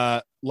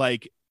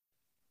like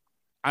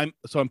I'm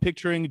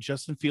picturing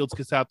Justin Fields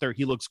gets out there.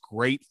 He looks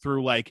great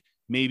through like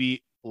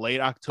maybe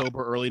late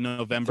October, early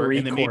November. 3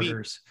 and then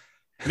quarters.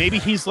 Maybe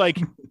he's like,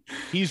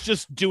 he's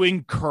just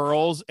doing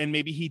curls and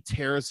maybe he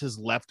tears his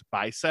left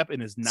bicep in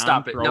his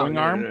non-throwing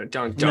arm. No,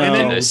 don't do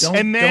this.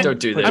 Don't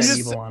do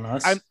this.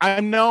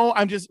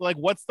 I'm just like,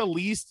 what's the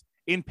least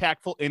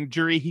impactful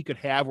injury he could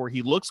have where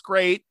he looks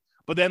great,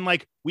 but then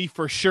like we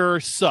for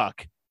sure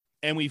suck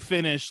and we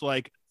finish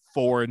like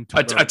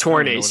 4-2. A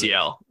torn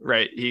ACL,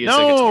 right? He gets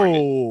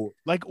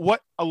like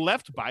what? A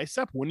left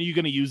bicep? When are you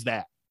going to use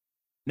that?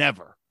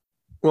 Never.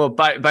 Well,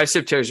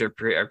 bicep tears are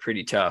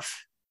pretty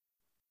tough.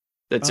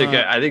 I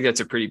think that's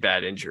a pretty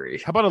bad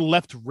injury. How about a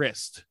left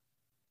wrist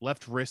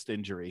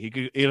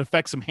injury? It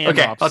affects some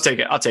handoffs.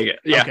 Okay, I'll take it.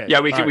 Yeah, okay.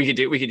 We could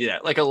do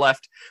that.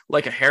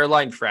 Like a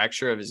hairline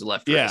fracture of his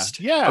left wrist.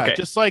 Yeah. Okay.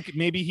 Just like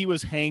maybe he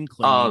was hang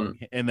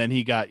cleaning and then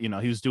he got, he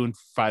was doing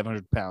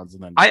 500 pounds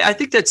and then I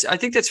think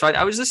that's fine.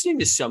 I was listening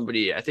to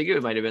somebody, I think it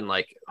might have been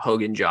like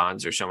Hogan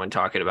Johns or someone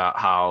talking about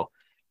how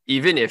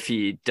even if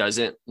he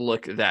doesn't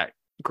look that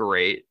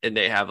great and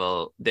they have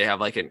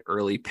like an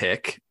early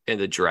pick in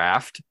the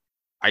draft,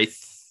 I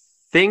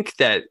think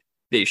that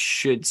they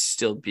should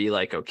still be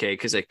like, okay,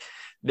 because like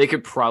they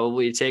could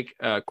probably take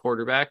a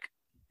quarterback,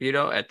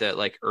 at the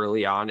like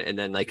early on. And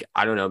then like,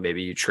 I don't know,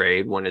 maybe you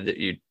trade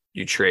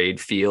you trade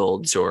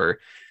Fields or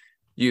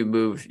you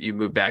move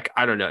back.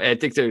 I don't know. I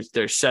think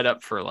they're set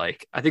up for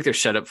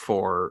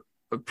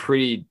a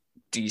pretty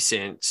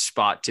decent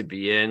spot to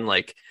be in.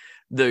 Like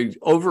the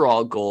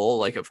overall goal,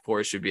 like, of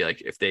course, would be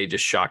like if they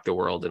just shock the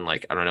world and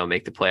like, I don't know,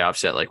 make the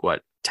playoffs at like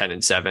what,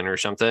 10-7 or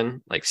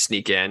something, like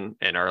sneak in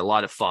and are a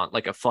lot of fun,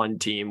 like a fun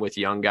team with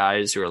young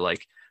guys who are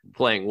like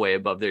playing way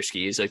above their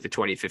skis, like the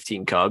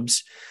 2015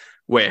 Cubs,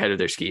 way ahead of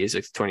their skis,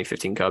 like the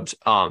 2015 Cubs.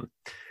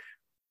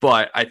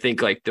 But I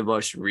think like the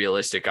most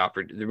realistic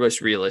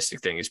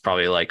thing is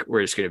probably like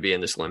we're just going to be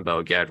in this limbo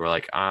again. We're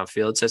like,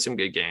 Fields had some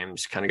good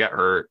games, kind of got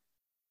hurt.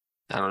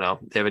 I don't know.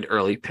 They have an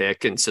early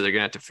pick, and so they're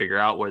gonna have to figure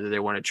out whether they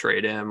want to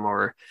trade him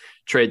or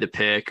trade the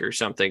pick or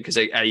something. Because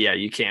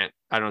you can't.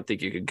 I don't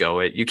think you could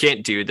go it. You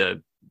can't do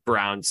the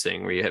Browns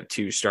thing where you have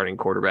 2 starting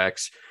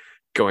quarterbacks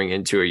going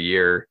into a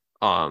year.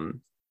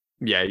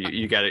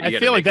 You got to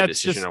make a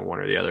decision on one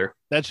or the other.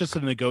 That's just a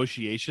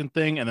negotiation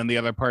thing, and then the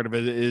other part of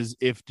it is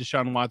if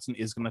Deshaun Watson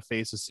is going to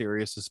face a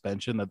serious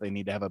suspension, that they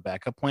need to have a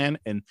backup plan.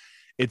 And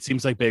it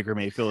seems like Baker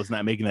Mayfield is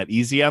not making that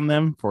easy on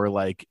them for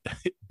like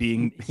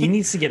being. He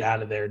needs to get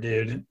out of there,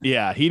 dude.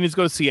 Yeah, he needs to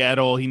go to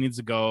Seattle. He needs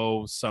to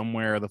go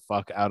somewhere the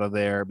fuck out of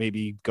there.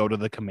 Maybe go to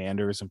the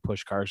Commanders and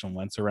push Carson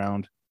Wentz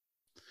around.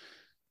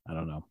 I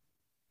don't know.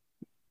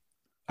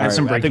 I have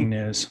some breaking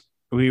news.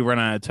 We run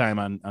out of time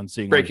on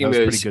seeing breaking one.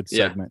 That was news. A pretty good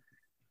Yeah. segment.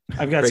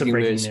 I've got some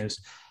breaking news. news.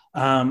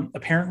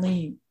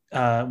 Apparently,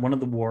 one of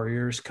the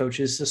Warriors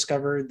coaches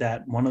discovered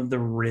that one of the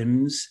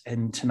rims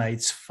in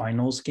tonight's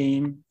finals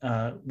game,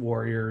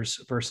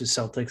 Warriors versus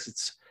Celtics,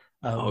 it's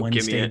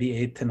Wednesday the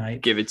 8th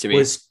tonight, Give it to me.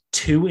 was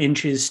 2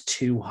 inches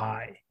too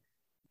high.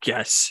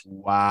 Yes.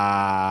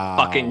 Wow.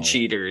 Fucking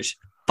cheaters.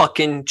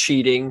 Fucking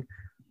cheating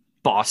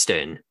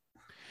Boston.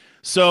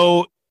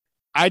 So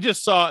I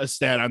just saw a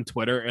stat on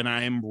Twitter, and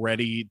I am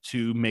ready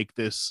to make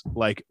this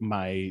like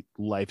my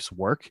life's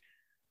work.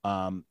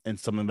 And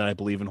something that I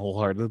believe in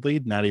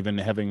wholeheartedly, not even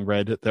having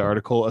read the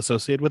article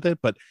associated with it.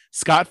 But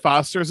Scott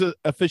Foster's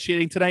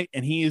officiating tonight,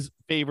 and he is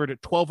favored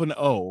at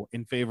 12-0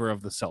 in favor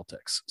of the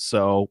Celtics.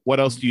 So what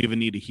else do you even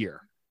need to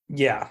hear?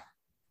 Yeah.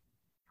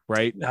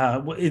 Right?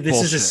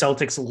 This is a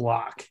Celtics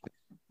lock.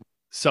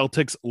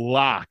 Celtics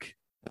lock.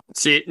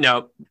 See,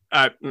 no,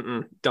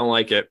 don't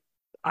like it.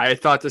 I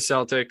thought the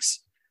Celtics,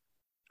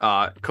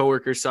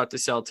 coworkers thought the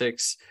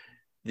Celtics.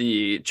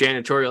 The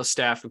janitorial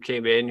staff who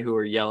came in, who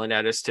were yelling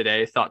at us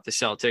today, thought the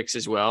Celtics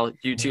as well.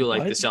 You two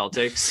like the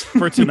Celtics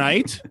for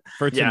tonight.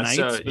 For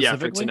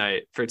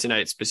tonight, for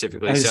tonight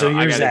specifically. So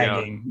you're I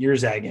zagging. You're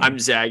zagging. I'm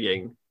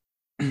zagging.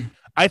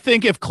 I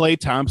think if Klay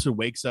Thompson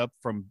wakes up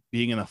from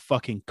being in a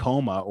fucking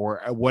coma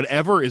or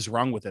whatever is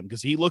wrong with him,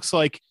 because he looks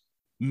like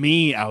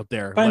me out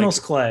there.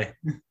 Finals like,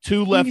 Klay.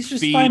 2 left He's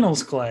just feet.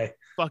 Finals Klay.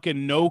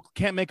 Fucking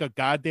can't make a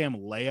goddamn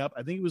layup.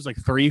 I think he was like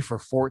 3 for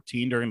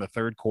 14 during the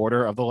third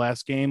quarter of the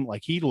last game.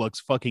 Like he looks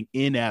fucking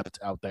inept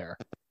out there.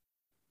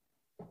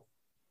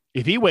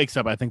 If he wakes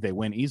up, I think they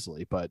win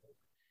easily, but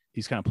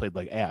he's kind of played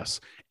like ass.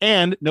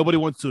 And nobody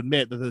wants to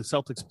admit that the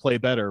Celtics play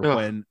better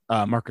when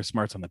Marcus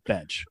Smart's on the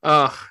bench.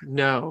 Oh,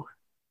 no.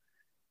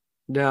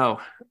 I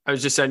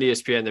was just on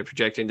ESPN. They're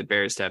projecting the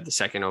Bears to have the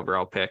 2nd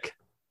overall pick.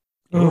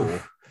 Ooh.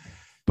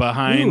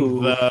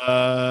 Behind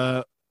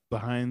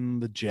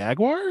the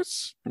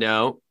Jaguars?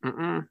 No.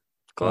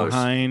 Close.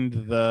 Behind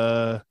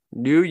the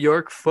New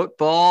York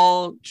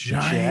Football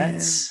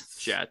Jets.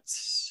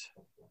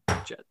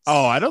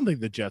 Oh, I don't think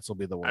the Jets will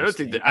be the worst.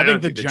 I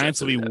think the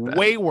Giants will be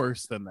way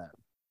worse than that.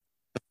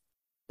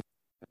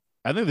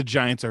 I think the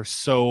Giants are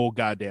so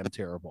goddamn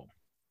terrible.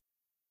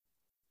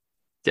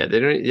 Yeah, they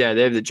don't. Yeah,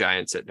 they have the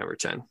Giants at number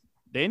 10.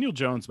 Daniel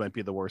Jones might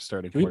be the worst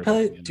starting. Does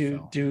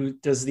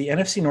the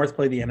NFC North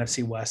play the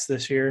NFC West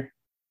this year?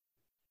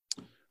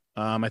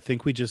 I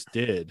think we just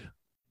did.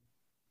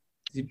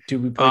 Do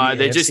we play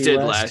they AFC just did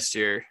West? last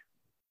year.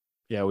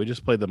 Yeah, we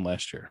just played them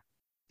last year.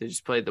 They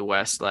just played the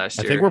West last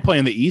year. I think we're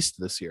playing the East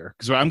this year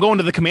because I'm going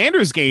to the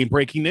Commanders game.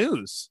 Breaking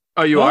news.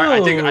 Oh, you are?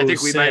 I think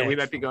we sick.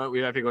 might be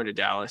going to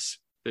Dallas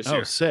this year.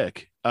 Oh,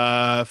 sick.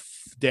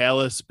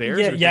 Dallas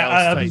Bears.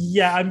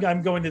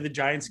 I'm going to the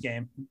Giants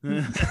game.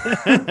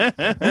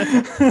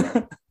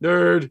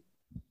 Nerd.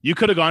 You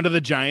could have gone to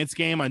the Giants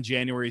game on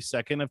January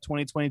 2nd of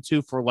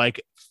 2022 for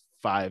like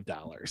 $5.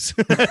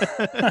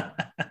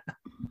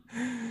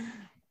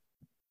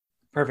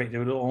 Perfect. It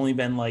would have only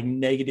been like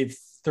negative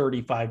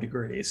 35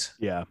 degrees.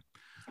 Yeah.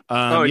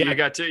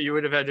 You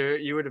would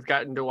have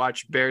gotten to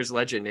watch Bears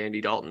legend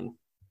Andy Dalton.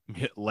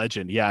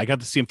 Legend. Yeah, I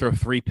got to see him throw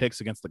 3 picks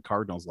against the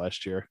Cardinals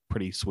last year.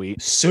 Pretty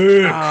sweet.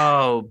 Sick.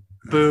 Oh,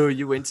 boo.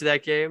 You went to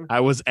that game?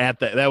 I was at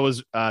that. That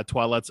was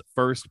Twilight's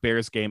first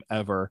Bears game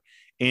ever.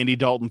 Andy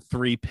Dalton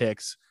 3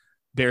 picks.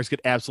 Bears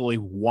get absolutely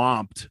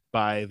whomped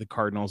by the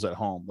Cardinals at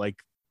home, like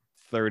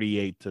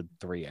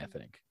 38-3, I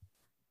think.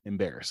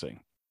 Embarrassing.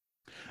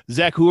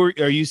 Zach, who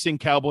are you seeing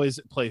Cowboys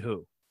play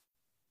who?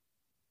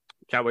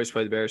 Cowboys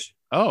play the Bears.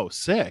 Oh,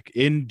 sick.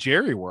 In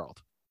Jerry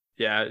World.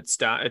 Yeah, it's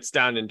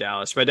down in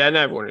Dallas. My dad and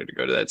I have wanted to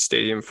go to that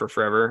stadium for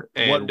forever.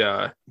 And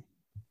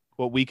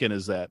what weekend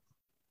is that?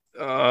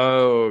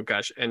 Oh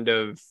gosh, end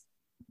of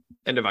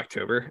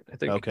October, I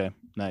think. Okay,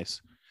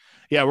 nice.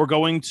 Yeah, we're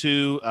going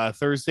to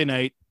Thursday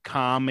night,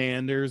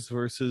 Commanders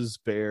versus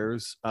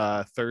Bears.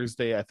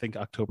 Thursday, I think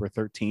October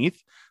 13th.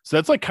 So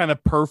that's like kind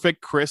of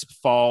perfect, crisp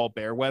fall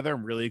bear weather.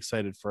 I'm really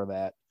excited for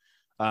that.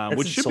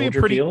 Which should be a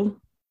pretty field?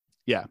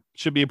 Yeah,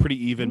 should be a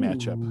pretty even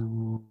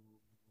matchup.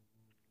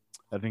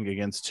 I think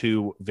against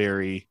 2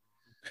 very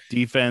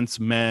defense,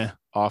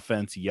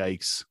 offense,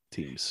 yikes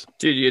teams.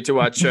 Dude, you get to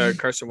watch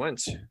Carson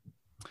Wentz.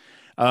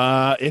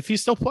 If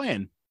he's still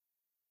playing.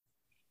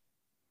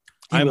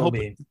 I'm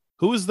hoping.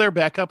 Who is their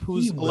backup?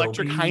 Who's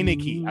electric?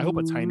 Heineke. I hope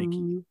it's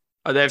Heineke.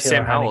 Oh, they have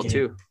Sam Howell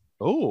too.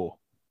 Oh,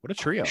 what a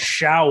trio.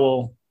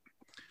 Showl.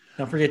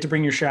 Don't forget to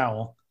bring your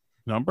showl.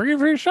 Don't bring it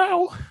for your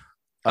showl.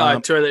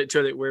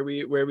 Toilet, where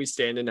we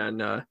standing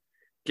on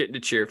getting to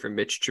cheer for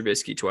Mitch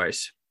Trubisky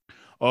twice?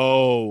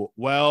 Oh,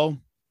 well,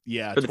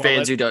 yeah. For the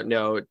fans who don't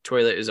know,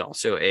 Toilet is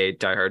also a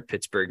diehard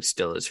Pittsburgh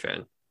Steelers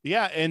fan.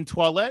 Yeah, and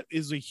Toilette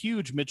is a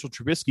huge Mitchell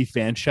Trubisky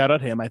fan. Shout out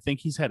him. I think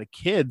he's had a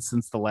kid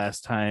since the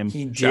last time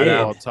he did.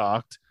 All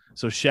talked.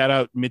 So shout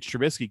out Mitch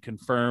Trubisky,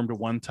 confirmed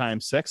one-time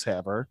sex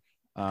haver.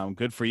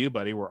 Good for you,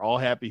 buddy. We're all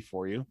happy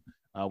for you.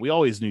 We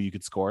always knew you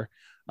could score.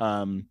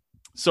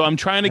 So I'm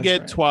trying to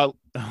get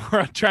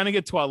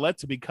Toilette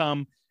to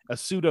become a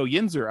pseudo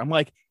Yinzer. I'm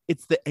like,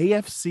 it's the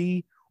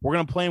AFC We're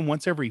going to play them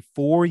once every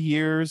 4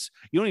 years.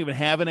 You don't even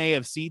have an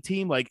AFC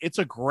team. Like, it's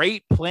a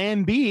great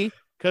plan B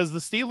because the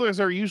Steelers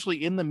are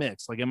usually in the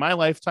mix. Like, in my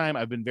lifetime,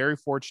 I've been very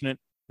fortunate.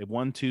 They've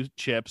won 2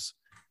 chips.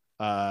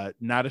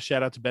 Not a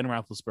shout out to Ben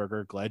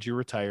Roethlisberger. Glad you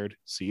retired.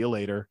 See you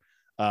later.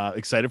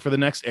 Excited for the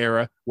next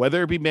era,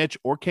 whether it be Mitch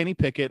or Kenny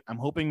Pickett. I'm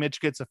hoping Mitch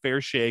gets a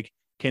fair shake.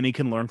 Kenny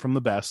can learn from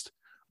the best.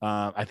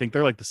 I think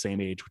they're like the same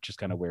age, which is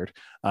kind of weird.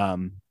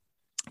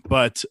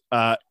 But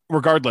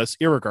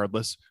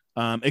irregardless,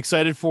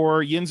 excited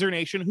for Yinzer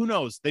Nation. Who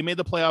knows? They made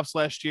the playoffs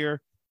last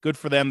year. Good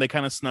for them. They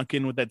kind of snuck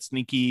in with that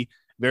sneaky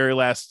very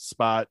last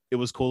spot. It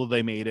was cool that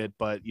they made it,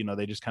 but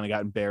they just kind of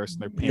got embarrassed in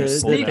their pants. The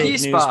sneaky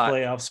spot.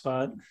 Playoff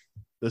spot.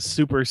 The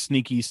super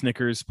sneaky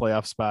Snickers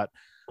playoff spot.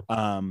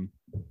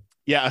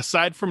 Yeah,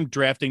 aside from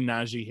drafting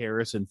Najee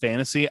Harris in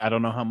fantasy, I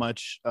don't know how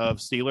much of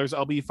Steelers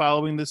I'll be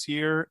following this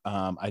year.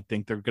 I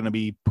think they're going to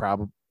be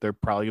probably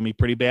going to be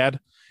pretty bad.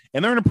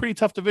 And they're in a pretty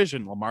tough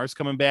division. Lamar's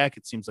coming back.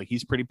 It seems like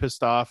he's pretty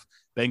pissed off.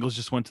 Bengals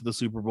just went to the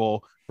Super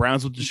Bowl.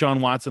 Browns with Deshaun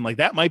Watson. Like,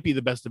 that might be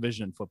the best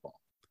division in football.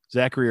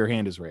 Zachary, your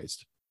hand is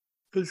raised.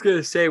 I was going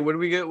to say, what are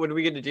we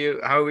going to do?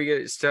 How are we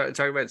going to start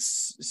talking about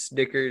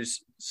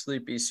Snickers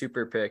Sleepy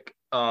Super Pick?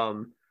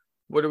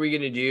 What are we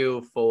going to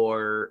do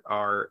for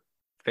our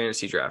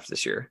fantasy draft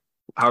this year?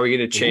 How are we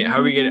going to change? How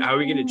are we going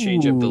to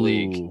change up the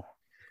league?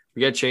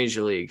 We got to change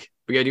the league.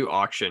 We got to do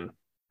auction.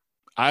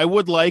 I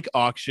would like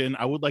auction.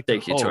 I would like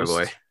Thank to you, host.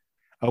 Toy Boy.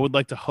 I would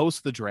like to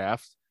host the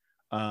draft.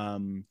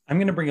 I'm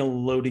going to bring a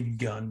loaded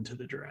gun to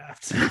the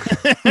draft.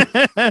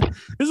 This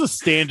is a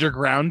stand your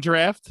ground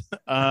draft.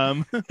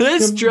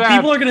 This draft,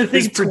 people are going to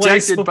think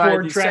twice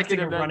before drafting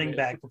a Amendment. running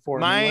back before.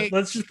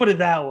 Let's just put it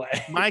that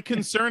way. My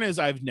concern is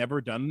I've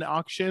never done an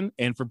auction,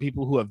 and for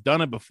people who have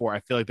done it before,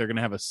 I feel like they're going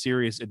to have a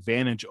serious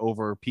advantage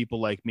over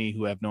people like me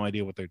who have no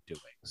idea what they're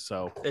doing.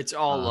 So it's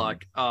all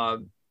luck.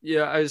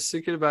 Yeah, I was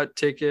thinking about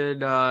taking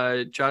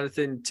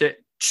Jonathan.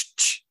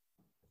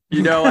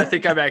 I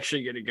think I'm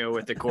actually going to go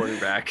with the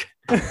quarterback.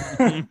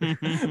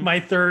 My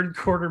third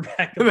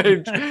quarterback.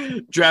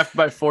 Draft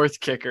my 4th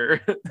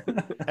kicker.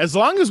 As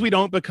long as we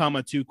don't become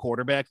a 2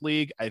 quarterback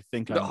league, I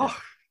think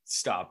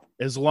stop.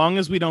 As long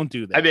as we don't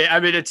do that.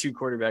 I'm in a 2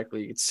 quarterback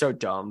league. It's so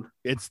dumb.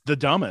 It's the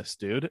dumbest,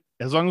 dude.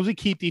 As long as we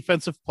keep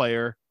defensive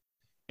player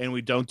and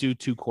we don't do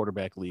 2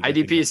 quarterback league.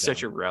 IDP is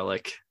such a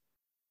relic.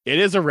 It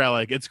is a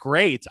relic. It's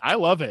great. I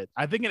love it.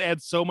 I think it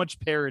adds so much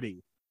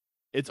parity.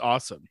 It's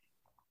awesome.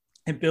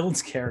 It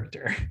builds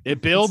character.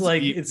 It builds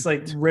it's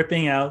like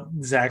ripping out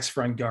Zach's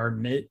front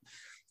garden.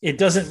 It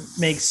doesn't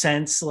make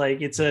sense.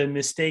 Like, it's a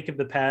mistake of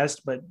the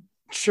past, but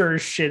sure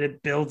as shit,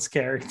 it builds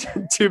character.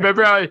 Do you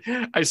remember how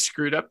I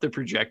screwed up the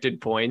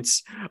projected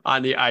points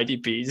on the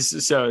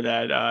IDPs so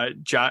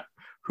that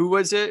who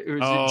was it? It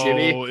was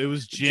Jimmy. Oh, it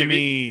was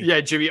Jimmy.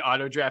 Jimmy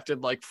auto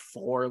drafted like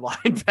 4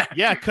 linebackers.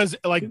 Yeah, because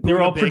like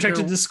they're all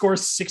projected to score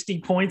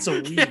 60 points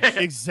a week.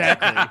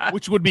 Exactly,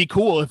 which would be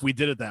cool if we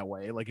did it that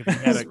way. Like if we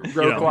had a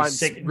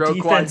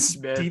Roquan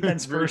Smith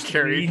defense first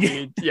carried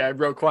me. Yeah,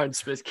 Roquan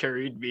Smith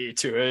carried me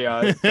to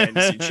a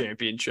fantasy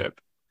championship.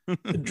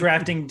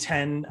 Drafting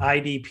 10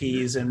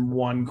 IDPs and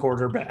 1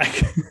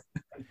 quarterback.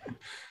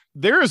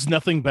 There is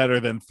nothing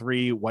better than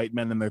 3 white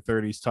men in their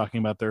 30s talking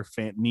about their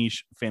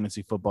niche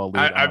fantasy football league.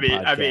 I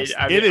mean,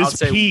 it is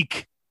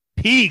peak.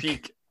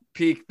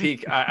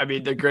 I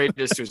mean, the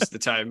greatness was the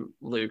time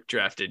Luke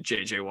drafted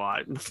JJ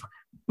Watt.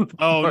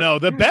 Oh no,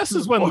 the best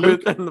is when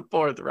Luke in the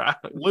 4th round.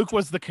 Luke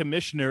was the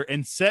commissioner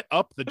and set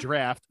up the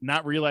draft,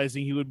 not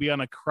realizing he would be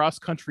on a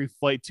cross-country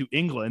flight to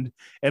England,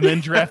 and then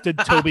drafted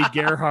Toby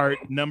Gerhart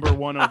number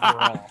 1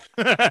 overall.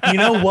 You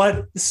know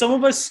what? Some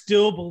of us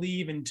still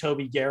believe in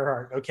Toby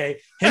Gerhart. Okay,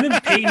 him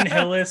and Peyton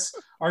Hillis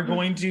are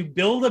going to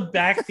build a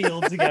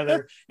backfield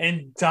together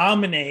and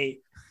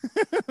dominate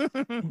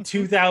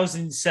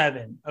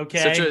 2007.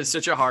 Okay,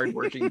 such a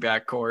hard-working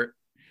backcourt.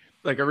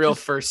 Like a real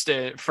first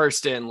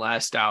in,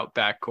 last out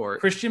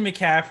backcourt. Christian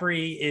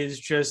McCaffrey is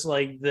just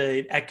like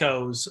the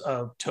echoes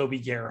of Toby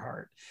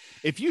Gerhart.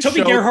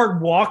 Gerhart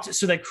walked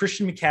so that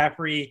Christian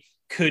McCaffrey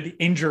could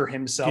injure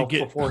himself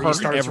before he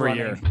starts running.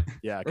 Year.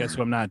 Yeah, guess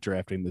who I'm not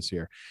drafting this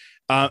year.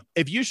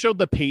 If you showed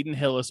the Peyton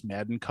Hillis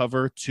Madden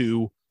cover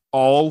to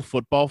all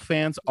football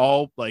fans,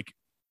 all like,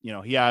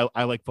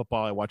 I like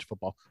football. I watch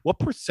football. What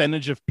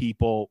percentage of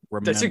people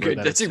remember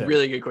That's a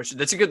really good question.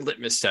 That's a good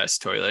litmus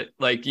test, Toilet.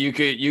 Like you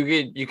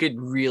could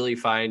really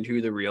find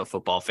who the real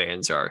football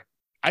fans are.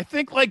 I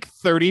think like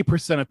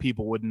 30% of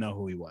people wouldn't know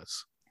who he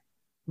was.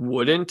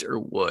 Wouldn't or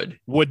would?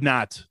 Would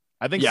not.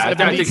 I think. Yeah, I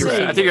think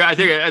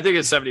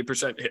a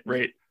 70% hit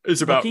rate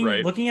is about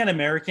right. Looking at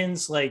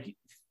Americans, like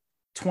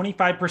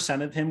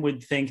 25% of him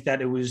would think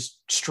that it was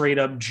straight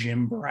up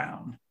Jim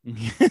Brown.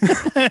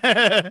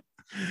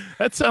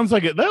 That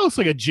looks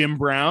like a Jim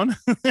Brown.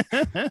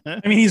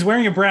 I mean, he's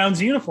wearing a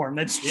Browns uniform.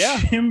 That's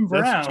Jim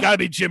Brown. It's got to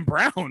be Jim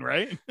Brown,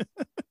 right?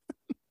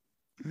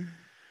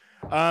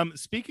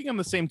 Speaking on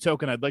the same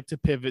token, I'd like to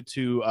pivot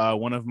to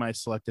one of my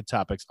selected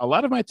topics. A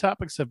lot of my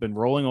topics have been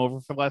rolling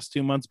over for the last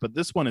 2 months, but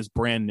this one is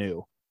brand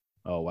new.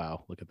 Oh,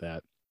 wow. Look at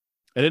that.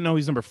 I didn't know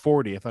he's number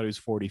 40. I thought he was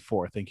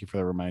 44. Thank you for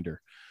the reminder.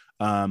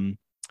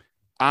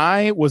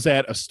 I was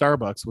at a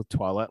Starbucks with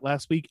Toilette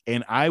last week,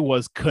 and I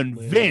was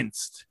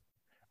convinced.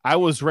 I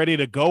was ready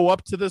to go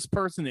up to this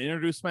person and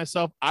introduce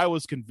myself. I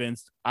was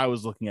convinced I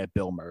was looking at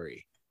Bill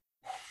Murray.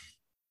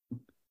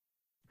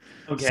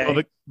 Okay.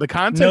 So the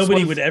context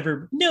nobody would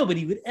ever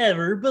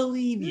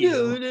believe you.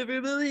 No one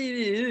ever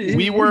believed it.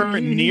 We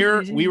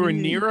were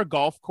near a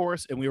golf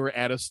course, and we were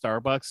at a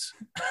Starbucks.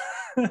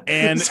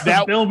 And So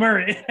that Bill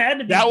Murray it had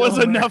to be that Bill was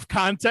Murray. enough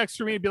context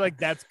for me to be like,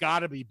 that's got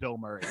to be Bill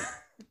Murray.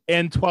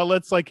 And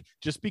Toilette's like,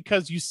 just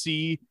because you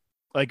see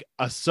like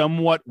a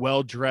somewhat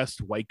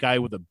well-dressed white guy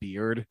with a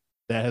beard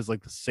that has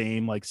like the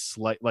same like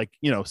slight like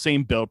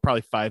same build,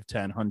 probably 5'10",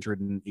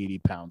 180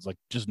 pounds, like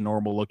just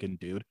normal looking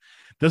dude,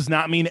 does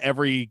not mean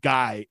every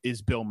guy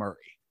is Bill Murray.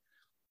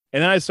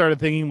 And then I started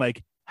thinking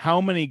like, how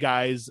many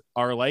guys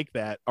are like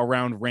that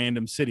around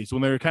random cities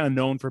when they're kind of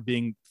known for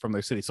being from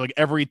their city? So like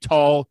every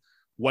tall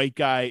white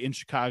guy in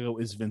Chicago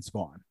is Vince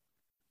Vaughn.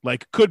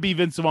 Like could be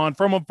Vince Vaughn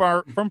from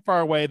far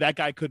away. That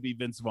guy could be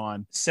Vince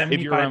Vaughn.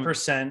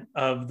 75%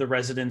 of the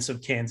residents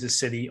of Kansas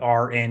City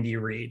are Andy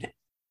Reid.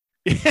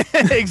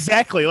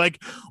 Exactly.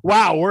 Like,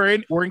 wow, we're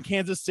in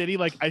Kansas City.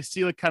 Like I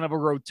see like kind of a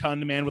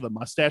rotund man with a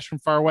mustache from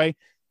far away.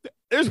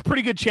 There's a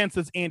pretty good chance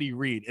that's Andy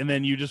Reid. And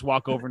then you just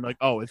walk over and like,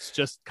 oh, it's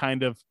just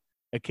kind of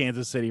a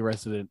Kansas City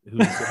resident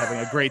who's having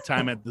a great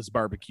time at this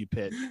barbecue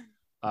pit.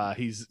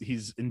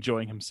 He's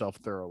enjoying himself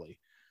thoroughly.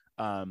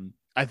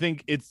 I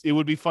think it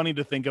would be funny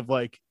to think of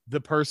like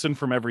the person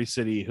from every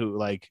city who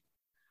like,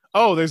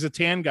 oh, there's a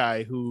tan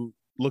guy who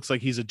looks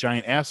like he's a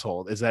giant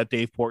asshole. Is that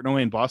Dave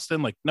Portnoy in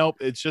Boston? Like, nope,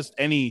 it's just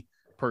any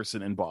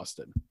person in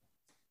Boston.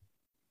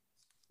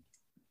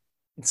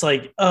 It's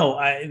like,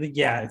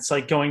 it's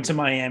like going to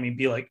Miami and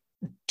be like,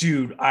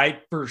 dude, I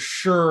for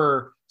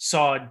sure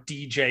saw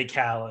DJ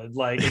Khaled,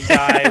 like a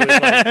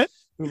guy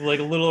with like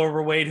a little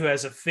overweight who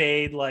has a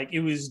fade. Like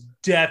it was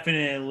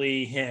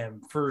definitely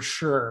him for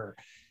sure.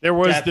 There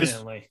was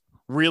this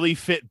really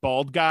fit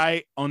bald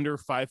guy under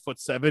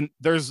 5'7".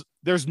 There's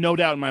no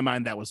doubt in my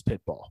mind that was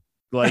Pitbull.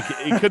 Like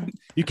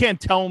you can't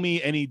tell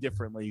me any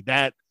differently.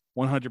 That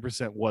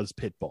 100% was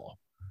Pitbull.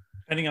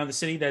 Depending on the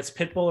city, that's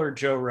Pitbull or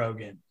Joe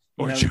Rogan.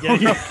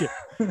 Rogan.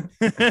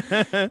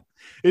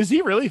 Is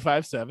he really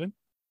 5'7"?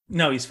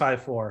 No, he's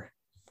 5'4".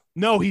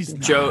 No, he's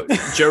not.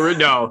 Joe.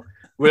 No,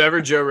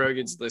 whatever Joe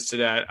Rogan's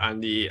listed at on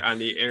the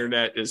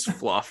internet is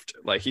fluffed.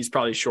 Like he's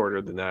probably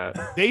shorter than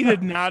that. They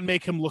did not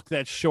make him look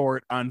that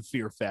short on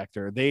Fear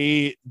Factor.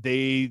 They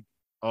did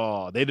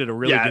a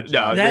really good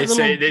job. They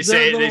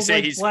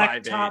say he's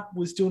black 5'8". top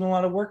was doing a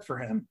lot of work for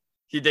him.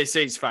 They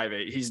say he's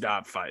 5'8". He's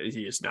not 5.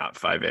 He is not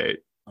 5'8".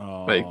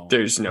 Oh. Like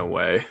there's no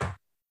way.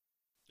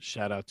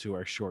 Shout out to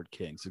our short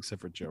kings,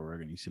 except for Joe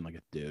Rogan. You seem like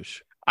a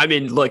douche. I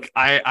mean, look,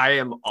 I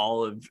am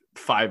all of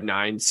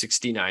 5'9",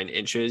 69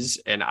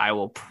 inches, and I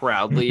will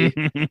proudly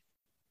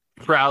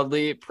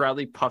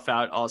puff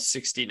out all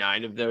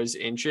 69 of those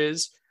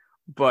inches.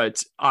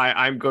 But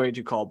I'm going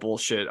to call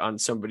bullshit on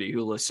somebody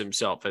who lists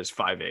himself as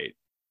 5'8".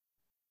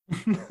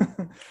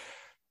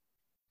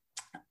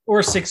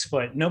 Or 6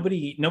 foot.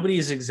 Nobody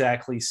is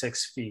exactly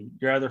 6 feet.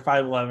 You're either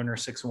 5'11" or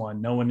 6'1".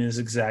 No one is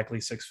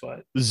exactly 6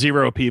 foot.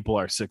 0 people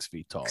are 6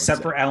 feet tall.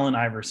 Except for Allen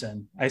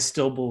Iverson. I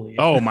still believe.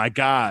 Oh my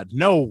God.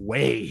 No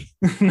way.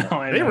 No,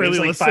 I they know. really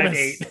like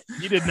 5'8".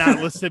 You did not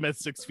list him at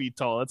 6 feet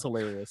tall. That's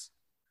hilarious.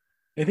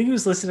 I think he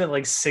was listed at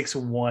like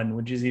 6'1",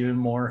 which is even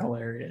more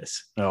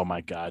hilarious. Oh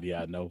my God.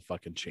 Yeah, no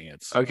fucking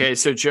chance. Okay,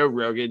 so Joe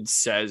Rogan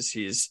says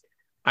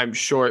I'm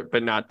short,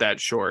 but not that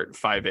short,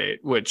 5'8",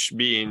 which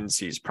means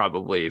he's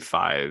probably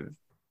 5'6".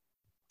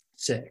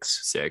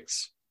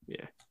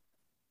 Yeah.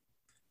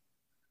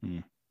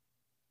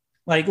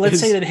 Like, let's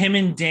say that him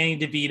and Danny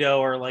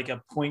DeVito are like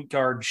a point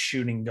guard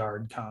shooting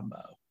guard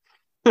combo.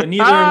 But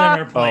neither of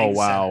them are playing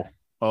center.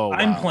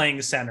 I'm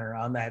playing center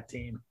on that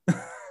team.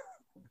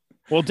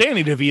 Well,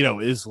 Danny DeVito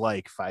is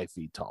like 5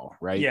 feet tall,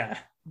 right? Yeah.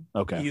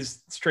 Okay.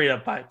 He's straight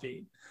up 5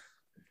 feet.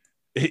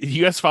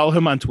 You guys follow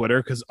him on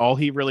Twitter because all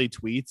he really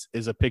tweets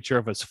is a picture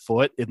of his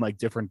foot in like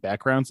different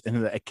backgrounds,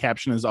 and the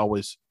caption is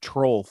always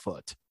troll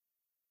foot.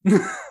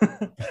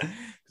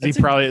 He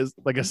probably is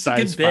like a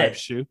size 5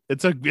 shoe.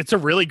 It's a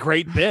really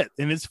great bit,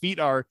 and his feet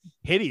are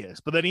hideous.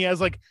 But then he has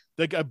like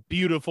a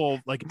beautiful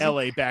like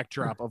LA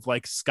backdrop of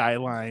like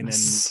skyline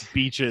and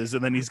beaches,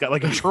 and then he's got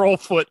like a troll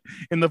foot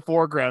in the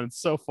foreground.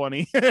 It's so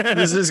funny.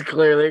 This is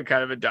clearly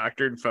kind of a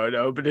doctored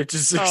photo, but it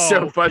just looks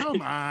so funny.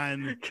 Come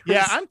on.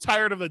 Yeah, I'm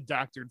tired of the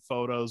doctored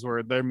photos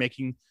where they're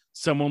making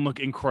someone look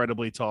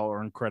incredibly tall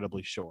or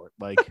incredibly short.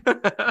 Like,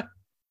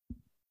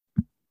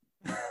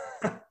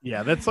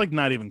 yeah, that's like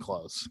not even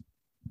close.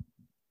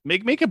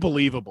 Make it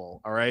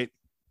believable, all right?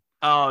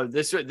 Oh,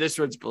 this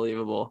one's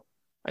believable,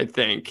 I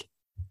think.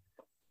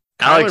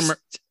 Alex,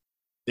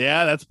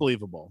 yeah, that's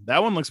believable.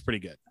 That one looks pretty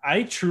good.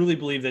 I truly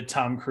believe that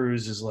Tom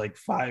Cruise is like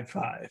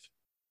 5'5".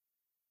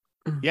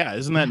 Yeah,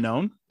 isn't that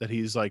known that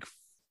he's like?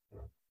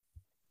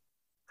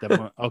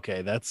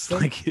 Okay, that's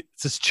like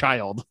it's his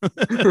child.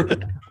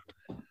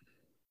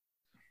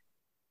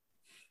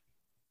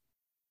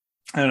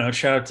 I don't know.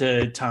 Shout out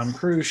to Tom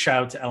Cruise.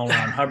 Shout out to L.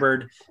 Ron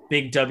Hubbard.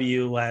 Big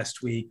W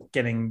last week,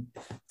 getting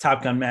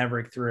Top Gun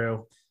Maverick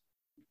through.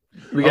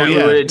 We got.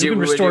 You can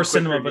restore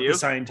cinema, but the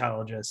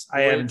Scientologists.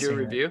 I haven't seen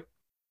review. It.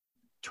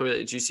 Toilet,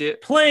 did you see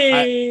it?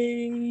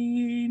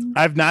 Plane.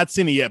 I've not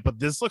seen it yet, but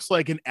this looks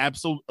like an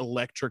absolute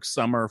electric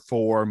summer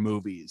for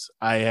movies.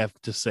 I have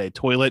to say,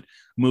 Toilet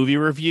movie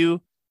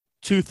review.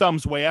 2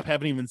 thumbs way up.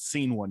 Haven't even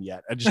seen one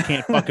yet. I just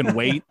can't fucking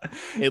wait.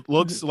 It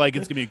looks like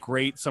it's gonna be a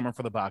great summer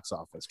for the box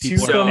office. 2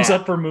 thumbs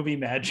up for movie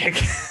magic.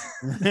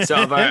 So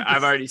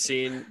I've already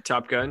seen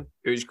Top Gun.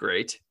 It was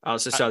great. I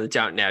also saw the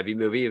Downton Abbey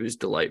movie. It was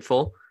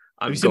delightful.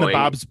 Have you seen the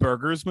Bob's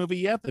Burgers movie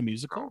yet? The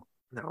musical?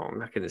 No, I'm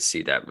not going to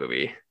see that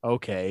movie.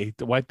 Okay,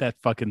 wipe that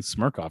fucking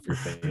smirk off your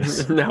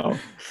face. No.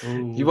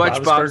 Ooh, you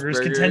watch Bob's Burgers?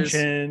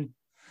 Contention.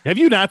 Have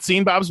you not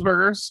seen Bob's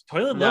Burgers?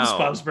 Toilet loves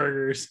Bob's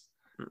Burgers.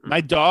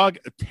 My dog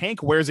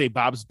Tank wears a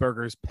Bob's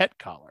Burgers pet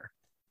collar.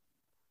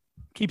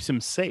 Keeps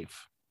him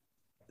safe.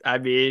 I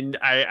mean,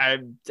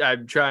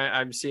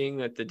 I'm seeing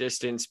that the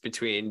distance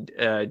between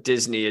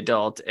Disney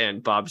adult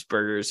and Bob's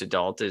Burgers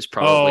adult is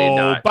probably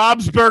not.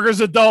 Bob's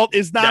Burgers adult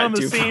is not on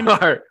the same.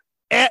 Far.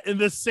 At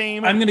the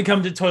same. I'm going to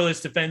come to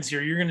Toilet's defense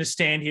here. You're going to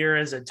stand here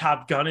as a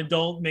Top Gun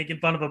adult making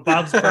fun of a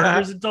Bob's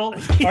Burgers adult?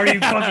 Are you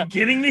fucking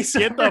kidding me, sir?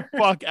 Get the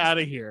fuck out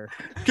of here.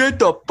 Get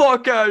the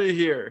fuck out of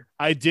here.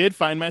 I did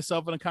find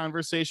myself in a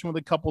conversation with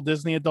a couple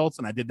Disney adults,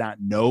 and I did not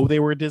know they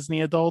were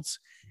Disney adults.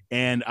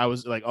 And I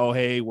was like, oh,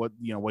 hey, what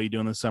are you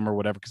doing this summer?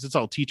 Whatever. Because it's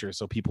all teachers.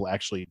 So people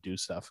actually do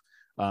stuff.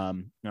 Oh,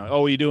 what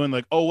are you doing?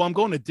 Like, oh, well, I'm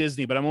going to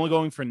Disney, but I'm only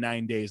going for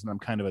 9 days and I'm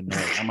kind of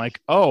annoyed. I'm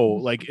like, oh,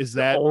 like, is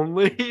that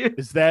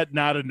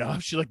not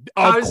enough? She's like,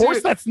 oh, of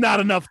course that's not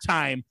enough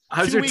time.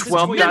 How's your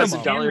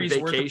 $12,000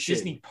 vacation? Worth of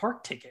Disney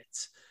park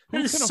tickets.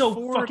 That is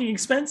so fucking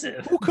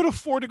expensive. Who could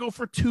afford to go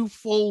for 2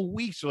 full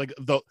weeks? Like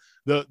the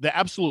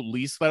absolute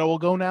least that I will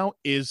go now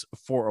is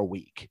for a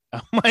week.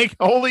 I'm like,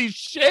 holy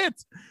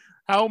shit.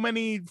 How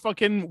many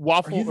fucking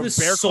waffle or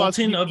bear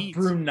Sultan of eat?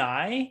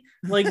 Brunei?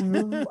 Like,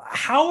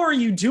 how are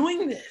you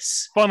doing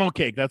this? Funnel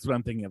cake. That's what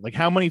I'm thinking of. Like,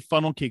 how many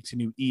funnel cakes can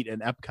you eat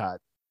in Epcot?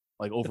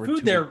 Like over the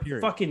food there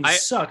fucking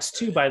sucks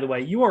too. By the way,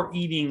 you are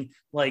eating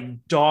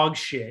like dog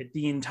shit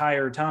the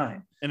entire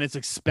time, and it's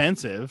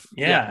expensive.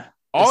 Yeah.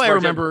 All I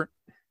remember,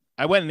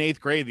 I went in 8th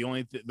grade.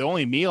 The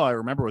only meal I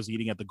remember was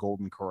eating at the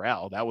Golden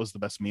Corral. That was the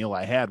best meal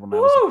I had when I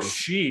was. Oh,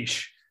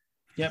 sheesh.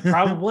 Yeah,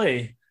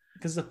 probably.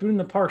 Because the food in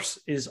the parks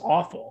is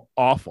awful.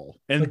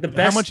 And like the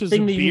best how much is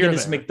thing that you get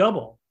is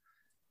McDouble.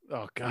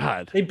 Oh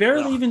God. They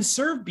barely even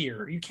serve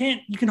beer. You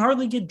can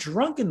hardly get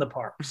drunk in the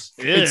parks.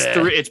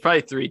 It's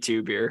probably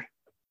 3-2 beer.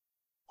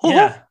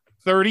 Yeah.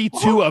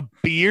 32 a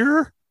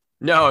beer?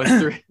 No,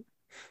 3.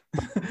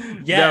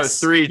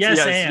 Yes. No, 3.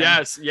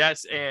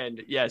 Yes.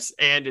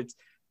 And it's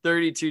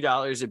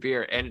 $32 a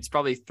beer, and it's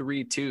probably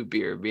 3-2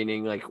 beer,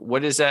 meaning like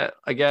what is that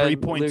again?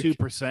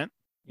 3.2%.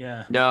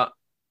 Yeah. No.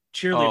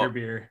 Cheerleader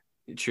beer.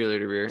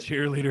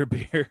 Cheerleader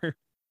beer.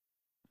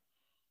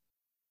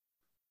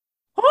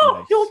 Oh,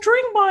 nice. You'll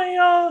drink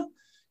my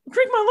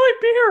light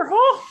beer,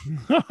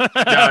 huh?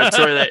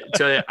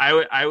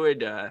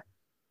 No,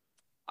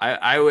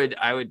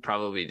 I would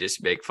probably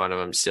just make fun of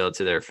them still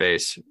to their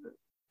face.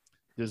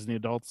 Disney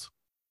adults.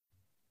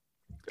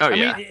 Oh,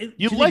 yeah.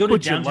 You like go to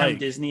downtown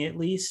Disney at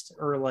least,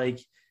 or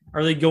like,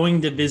 are they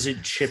going to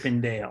visit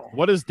Chippendale?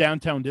 What is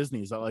downtown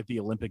Disney? Is that like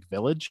the Olympic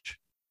Village?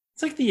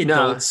 It's like the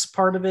adults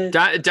part of it.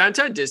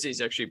 Downtown Disney is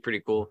actually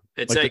pretty cool.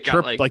 It's like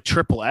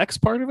Triple X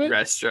part of it.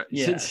 Restaurant.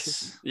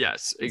 Yes,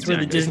 yes, exactly. It's where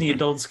the Disney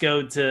adults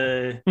go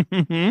to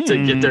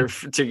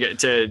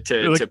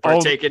to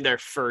partake in their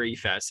furry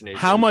fascination.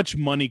 How much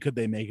money could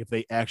they make if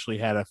they actually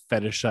had a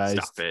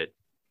fetishized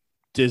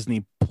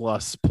Disney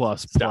plus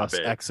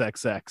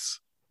XXX?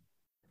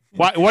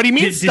 Why? What do you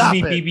mean?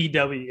 Disney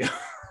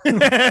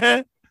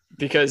BBW.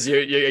 Because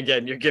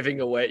you're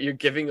giving away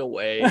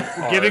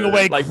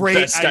like great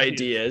best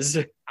ideas.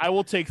 I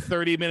will take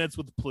 30 minutes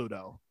with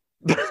Pluto.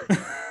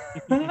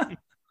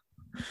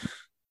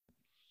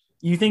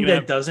 You think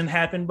that doesn't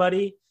happen,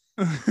 buddy?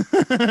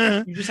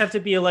 You just have to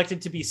be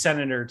elected to be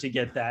senator to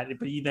get that,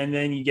 but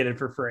then you get it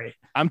for free.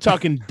 I'm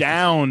talking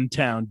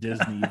downtown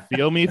Disney. You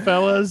feel me,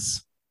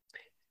 fellas?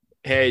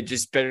 Hey,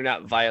 just better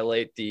not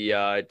violate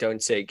the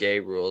don't say gay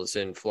rules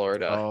in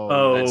Florida.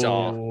 Oh, that's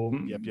all.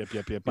 Yep.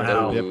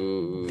 Wow.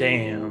 Yep.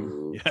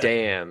 Damn.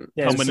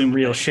 Yeah, coming some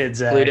real shit,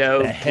 Zach.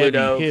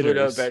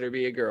 Pluto better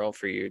be a girl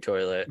for you,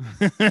 Toilet.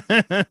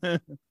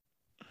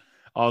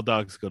 All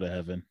dogs go to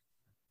heaven.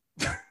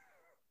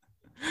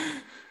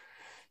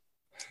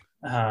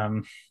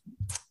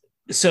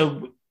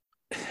 So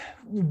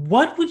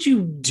what would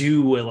you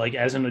do like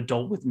as an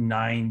adult with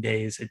 9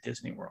 days at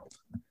Disney World?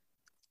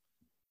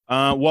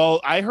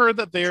 Well, I heard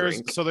that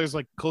there's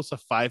like close to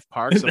 5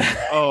 parks. Like,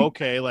 oh,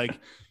 okay, like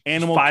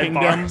Animal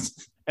Kingdom,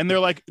 and they're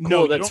like,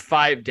 no, that's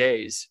 5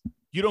 days.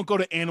 You don't go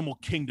to Animal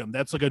Kingdom.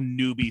 That's like a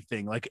newbie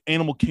thing. Like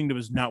Animal Kingdom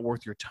is not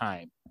worth your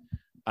time.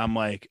 I'm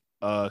like,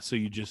 So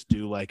you just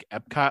do like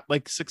Epcot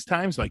like 6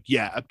 times. Like,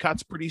 yeah,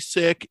 Epcot's pretty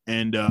sick.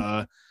 And,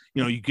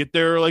 you get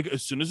there like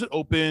as soon as it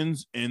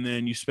opens, and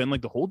then you spend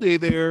like the whole day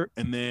there,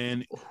 and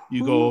then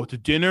you go to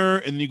dinner,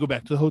 and then you go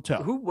back to the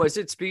hotel. Who was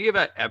it? Speaking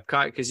about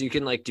Epcot, because you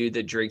can like do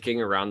the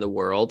drinking around the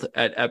world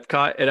at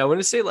Epcot. And I want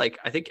to say like,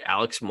 I think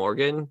Alex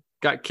Morgan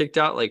got kicked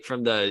out like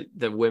from the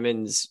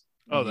women's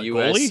the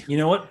US. goalie? You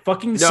know what?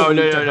 Fucking No,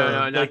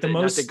 like not the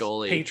most the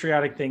goalie.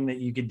 patriotic thing that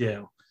you could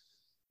do.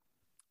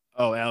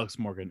 Oh, Alex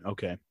Morgan.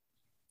 Okay.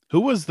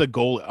 Who was the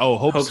goal? Oh,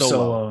 Hope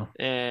Solo.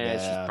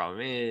 It's just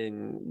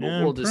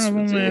problematic. we'll just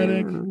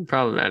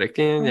problematic.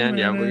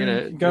 Yeah,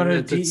 we're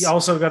gonna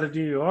also got to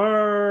do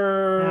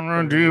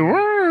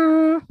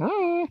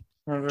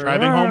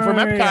driving home from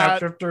Epcot.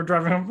 After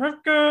driving home from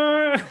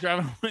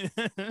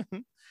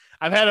Epcot.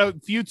 I've had a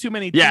few too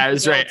many. Yeah,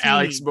 that's right.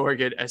 Alex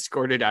Morgan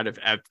escorted out of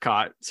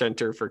Epcot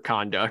Center for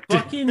Conduct.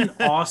 Fucking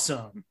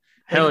awesome.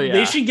 Hell yeah.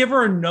 They should give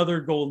her another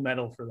gold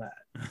medal for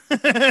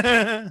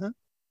that.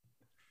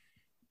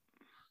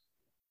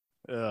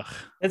 Ugh.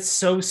 That's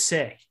so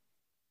sick.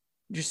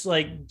 Just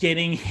like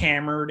getting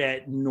hammered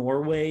at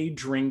Norway,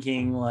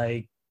 drinking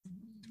like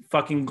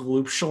fucking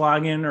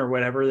Glupschlagen or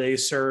whatever they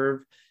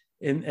serve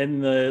in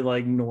the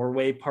like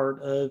Norway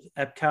part of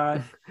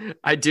Epcot.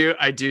 I do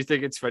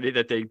think it's funny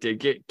that they did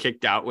get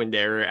kicked out when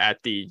they were at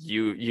the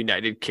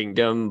United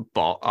Kingdom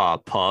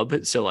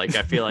pub. So like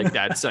I feel like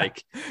that's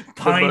like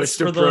the most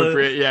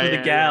appropriate.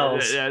 The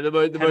gals. Yeah, the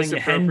most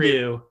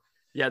appropriate.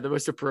 Yeah, the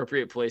most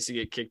appropriate place to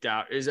get kicked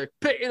out is like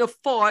picking a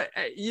fight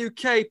at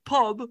UK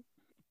pub.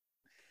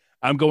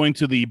 I'm going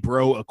to the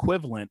bro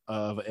equivalent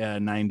of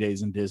 9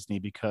 days in Disney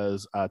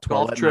because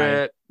 12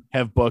 trip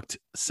have booked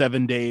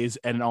 7 days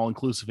at an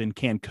all-inclusive in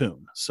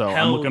Cancun. So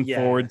I'm looking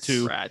forward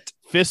to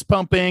fist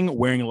pumping,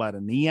 wearing a lot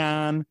of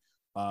neon,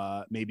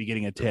 maybe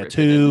getting a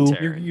tattoo.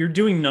 You're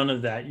doing none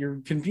of that.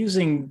 You're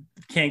confusing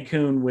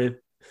Cancun with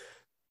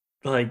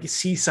like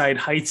Seaside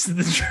Heights of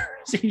the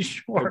Jersey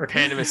Shore, or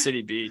Panama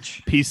City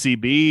Beach,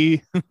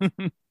 PCB.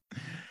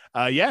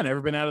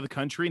 Never been out of the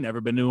country,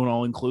 never been to an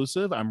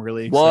all-inclusive. I'm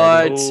really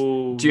excited.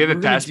 What? Do you have a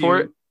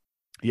passport?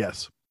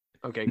 Yes.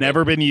 Okay.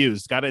 Never been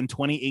used. Got it in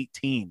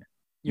 2018.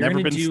 You're never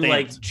gonna been do stamped.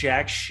 like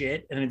jack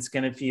shit, and it's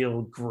gonna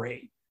feel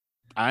great.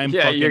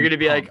 You're gonna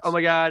be like, oh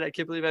my god, I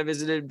can't believe I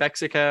visited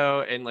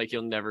Mexico, and like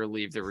you'll never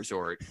leave the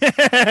resort.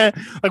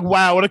 Like,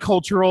 wow, what a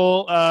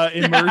cultural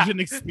immersion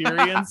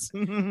experience.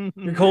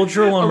 Your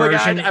cultural immersion.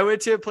 Oh my god, I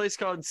went to a place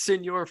called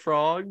Senor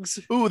Frogs.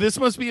 Ooh, this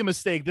must be a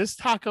mistake. This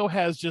taco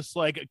has just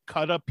like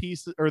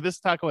this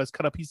taco has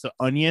cut up piece of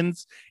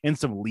onions and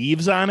some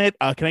leaves on it.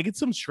 Can I get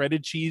some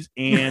shredded cheese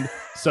and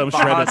some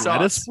shredded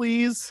lettuce,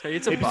 please? Can I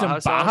get some Maybe Baja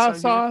some Baja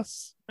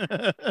sauce?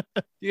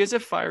 You guys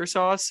have fire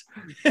sauce?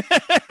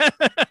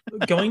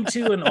 Going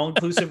to an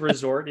all-inclusive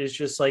resort is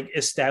just like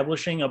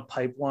establishing a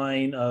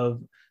pipeline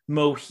of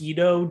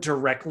mojito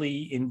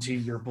directly into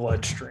your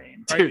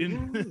bloodstream.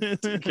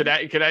 Dude, can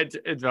I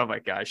oh my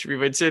gosh, we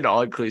went to an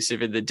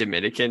all-inclusive in the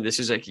Dominican. This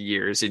was like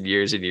years and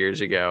years and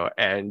years ago,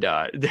 and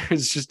there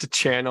was just a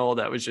channel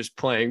that was just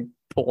playing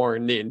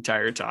porn the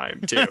entire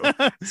time too.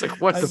 It's like,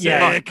 what the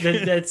fuck?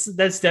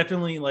 That's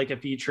definitely like a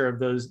feature of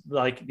those,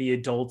 like the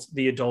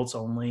adults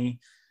only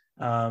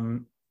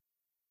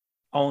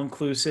all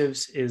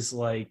inclusives is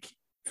like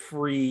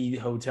free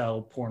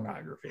hotel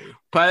pornography.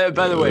 By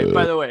the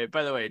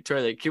way,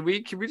 Charlie, can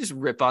we just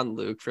rip on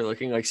Luke for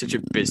looking like such a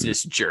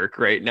business jerk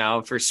right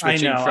now for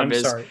switching from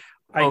his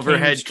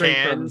overhead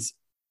cans?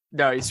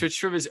 No, he switched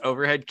from his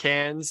overhead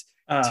cans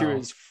to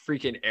his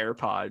freaking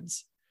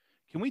AirPods.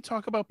 Can we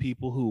talk about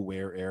people who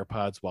wear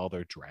AirPods while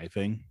they're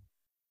driving?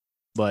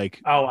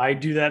 Like, I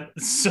do that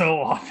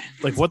so often.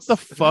 Like, what the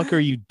fuck are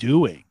you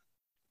doing?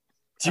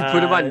 Do you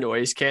put them on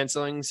noise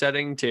canceling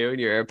setting too in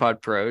your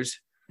AirPod Pros?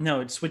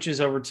 No, it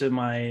switches over to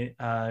my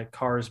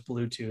car's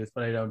Bluetooth,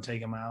 but I don't take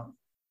them out.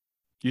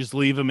 You just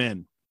leave them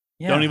in.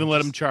 Yeah, don't even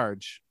let them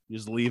charge. You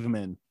just leave them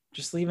in.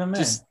 Just leave them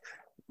in. Just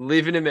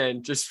leaving them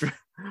in. Just.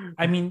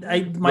 I mean,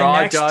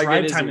 my next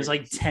drive time is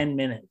like 10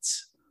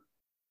 minutes.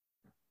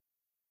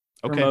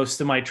 For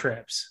most of my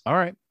trips. All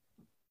right.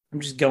 I'm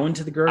just going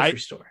to the grocery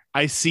store.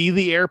 I see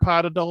the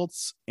AirPod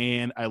adults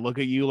and I look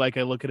at you like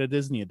I look at a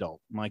Disney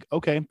adult. I'm like,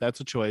 okay, that's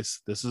a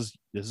choice. This is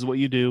what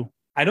you do.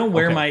 I don't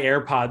wear my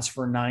AirPods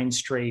for 9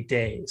 straight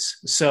days.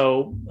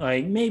 So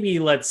like maybe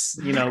let's,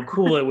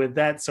 cool it with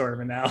that sort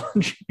of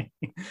analogy.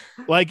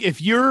 Like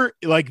if you're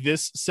like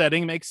this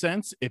setting makes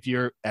sense. If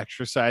you're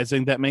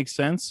exercising, that makes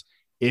sense.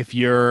 If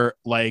you're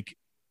like,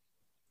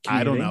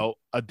 I don't know,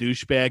 a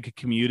douchebag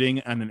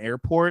commuting on an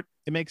airport,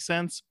 it makes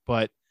sense.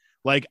 But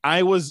like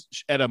I was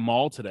at a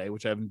mall today,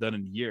 which I haven't done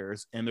in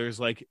years, and there's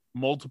like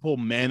multiple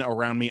men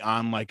around me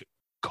on like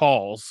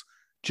calls,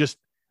 just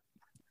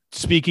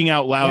speaking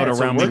out loud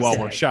around me while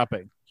we're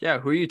shopping. Yeah,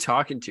 who are you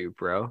talking to,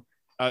 bro?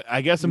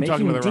 I guess I'm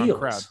talking to the wrong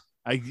crowd.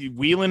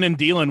 Wheeling and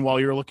dealing while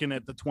you're looking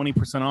at the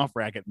 20% off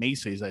rack at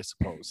Macy's, I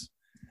suppose.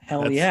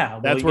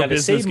 That's where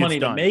business save money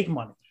to make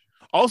money.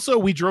 Also,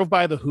 we drove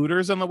by the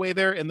Hooters on the way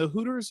there, and the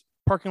Hooters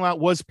parking lot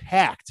was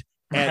packed.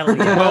 at Hell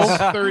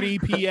yes.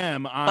 12:30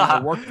 p.m.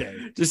 on a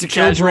workday. Just a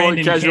Joe casual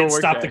Brandon can't work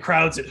stop day. the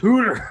crowds at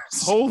Hooters.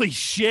 Holy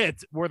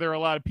shit! Were there a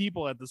lot of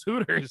people at this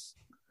Hooters?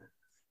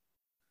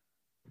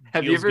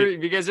 Have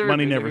you guys ever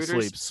Money been to never Hooters?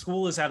 sleeps.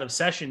 School is out of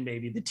session,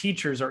 baby. The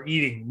teachers are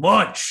eating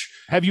lunch.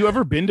 Have you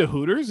ever been to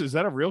Hooters? Is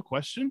that a real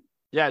question?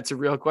 Yeah, it's a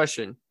real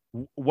question.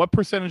 What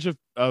percentage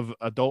of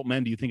adult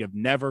men do you think have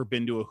never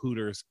been to a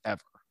Hooters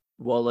ever?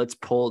 Well, let's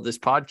pull this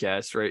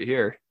podcast right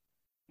here.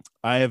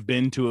 I have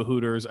been to a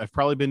Hooters. I've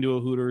probably been to a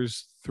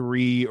Hooters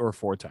 3 or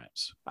 4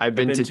 times. I've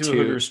been to two.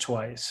 Hooters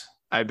twice.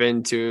 I've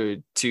been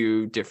to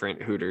 2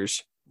 different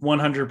Hooters.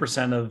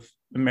 100% of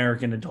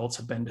American adults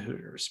have been to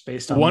Hooters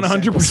based on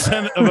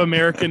 100% of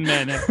American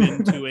men have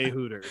been to a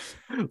Hooters.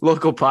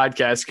 Local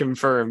podcast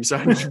confirms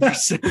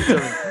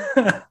 100%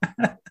 of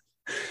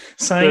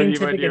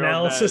scientific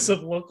analysis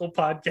of local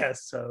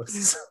podcast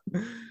hosts.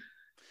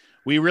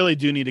 We really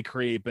do need to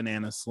create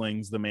Banana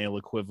Slings, the male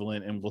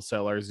equivalent, and we'll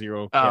sell our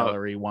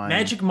 0-calorie wine.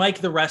 Magic Mike,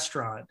 the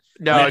restaurant.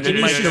 No.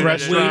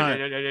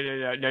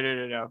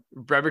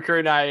 Brebeker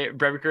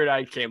and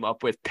I came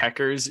up with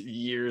Peckers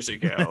years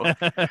ago.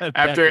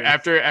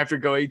 after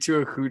going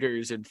to a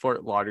Hooters in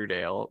Fort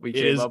Lauderdale, we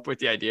came up with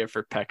the idea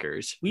for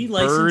Peckers. We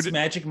license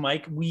Magic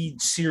Mike. We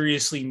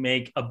seriously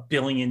make $1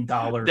 billion.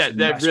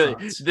 That really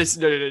this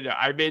no.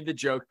 I made the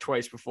joke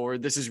twice before.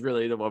 This is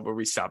really the one where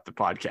we stopped the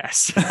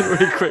podcast.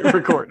 We quit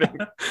recording.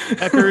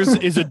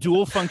 Peckers is a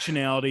dual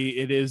functionality.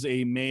 It is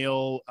a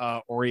male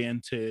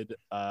oriented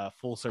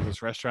full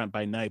service restaurant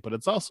by night, but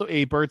it's also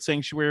a bird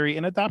sanctuary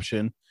and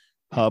adoption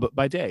hub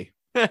by day.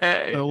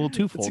 Hey, a little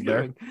twofold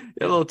there.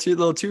 A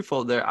little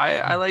twofold there.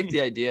 I like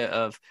the idea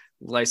of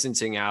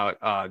licensing out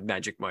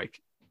Magic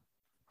Mike.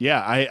 Yeah,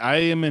 I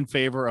am in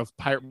favor of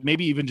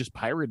maybe even just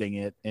pirating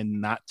it and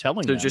not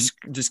telling them. So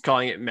just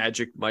calling it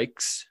Magic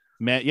Mike's.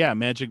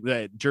 Magic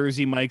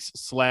Jersey Mike's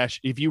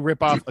 / if you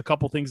rip off a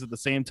couple things at the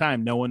same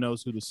time, no one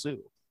knows who to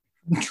sue.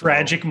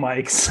 Tragic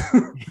Mike's.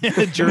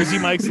 Jersey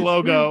Mike's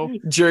logo.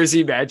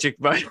 Jersey Magic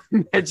Mike.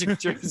 Magic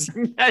Jersey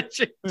Mike's.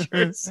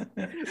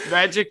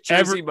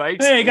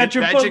 Hey, I got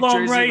your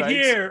footlong right Mike's.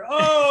 Here.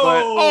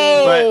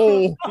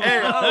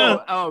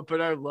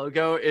 But our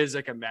logo is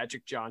like a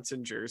Magic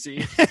Johnson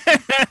jersey.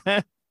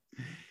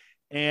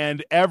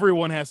 And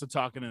everyone has to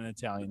talk in an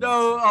Italian.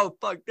 No,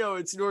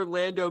 it's an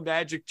Orlando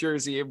Magic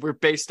jersey, and we're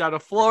based out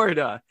of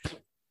Florida.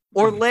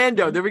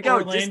 Orlando, there we go.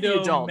 Orlando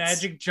Disney adults.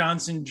 Magic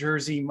Johnson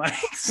Jersey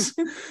Mike's.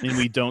 And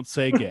we don't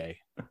say gay.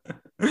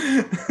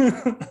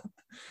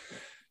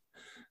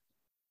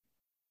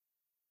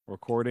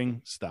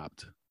 Recording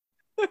stopped.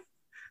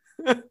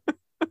 You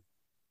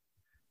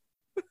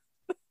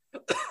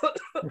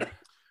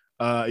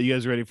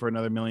guys ready for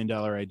another $1 million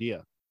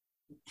idea?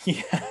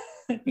 Yeah.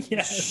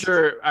 Yes.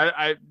 Sure.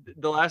 I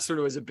the last one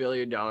was $1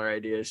 billion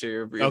idea, so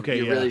you're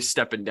really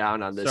stepping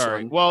down on this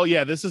one. Well,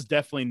 yeah, this is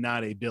definitely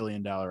not a $1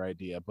 billion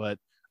idea, but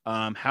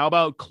how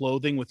about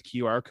clothing with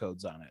QR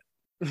codes on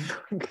it?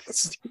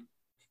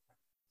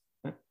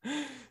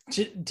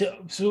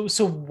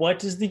 So what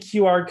does the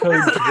QR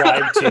code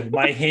drive to?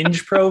 My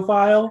Hinge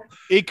profile?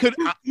 It could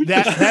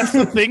that's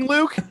the thing,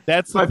 Luke.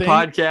 That's my thing.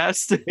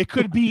 Podcast. It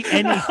could be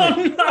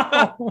anything.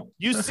 Oh, no.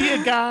 You see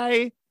a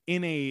guy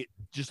in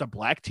just a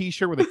black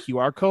t-shirt with a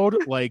QR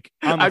code, like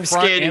on the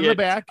front and the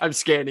back. I'm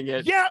scanning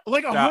it. Yeah,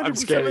 like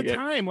 100% of the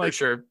time. Like, for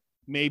sure.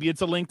 Maybe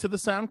it's a link to the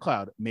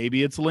SoundCloud.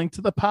 Maybe it's a link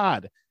to the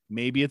pod.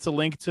 Maybe it's a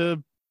link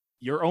to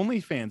your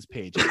OnlyFans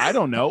page. I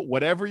don't know.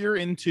 Whatever you're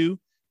into,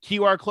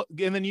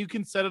 and then you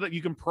can set it up.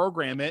 You can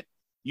program it.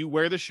 You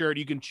wear the shirt.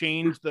 You can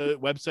change the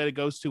website it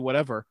goes to,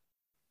 whatever.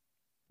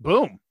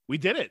 Boom. We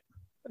did it.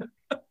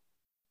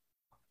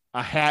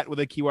 A hat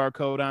with a QR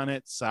code on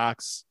it.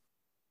 Socks.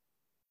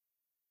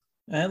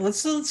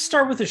 Let's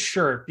start with a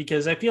shirt,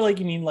 because I feel like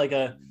you need like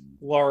a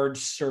large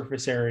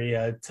surface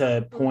area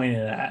to point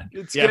it at.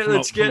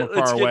 Let's get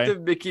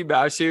the Mickey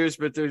Mouse ears,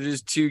 but they're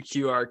just 2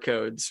 QR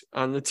codes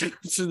on the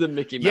tips of the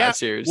Mickey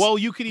Mouse ears. Well,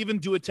 you could even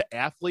do it to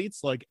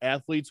athletes. Like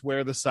athletes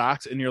wear the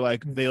socks, and you're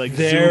like, they like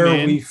there zoom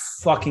in, we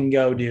fucking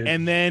go, dude.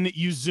 and then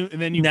you zoom,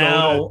 and then you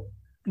Now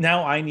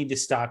I need to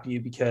stop you,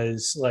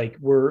 because like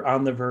we're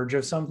on the verge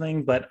of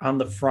something, but on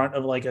the front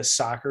of like a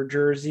soccer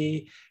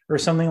jersey or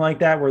something like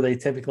that, where they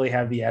typically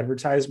have the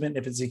advertisement,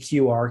 if it's a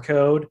QR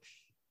code,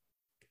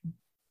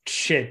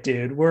 shit,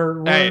 dude,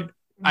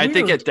 I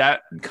think at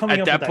that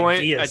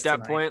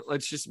point, point,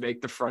 let's just make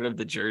the front of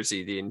the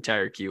jersey the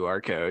entire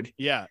QR code.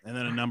 Yeah, and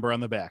then a number on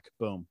the back.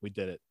 Boom, we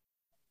did it.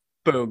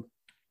 Boom.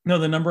 No,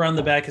 the number on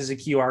the back is a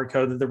QR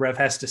code that the ref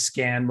has to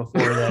scan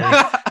before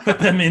they put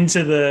them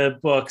into the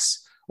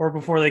books, or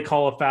before they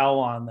call a foul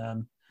on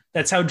them.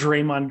 That's how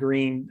Draymond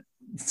Green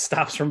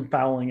stops from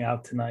fouling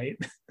out tonight.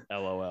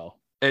 LOL.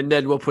 And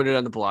then we'll put it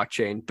on the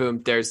blockchain.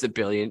 Boom. There's the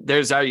billion.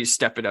 There's how you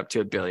step it up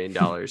to $1 billion.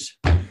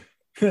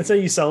 That's how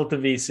you sell it to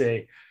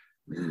VC.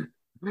 We're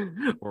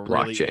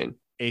blockchain. Really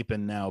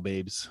aping now,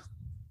 babes.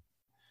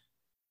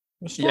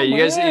 Yeah, you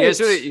guys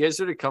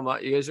would have come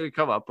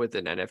up with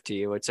an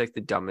NFT. What's like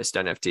the dumbest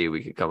NFT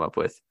we could come up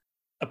with?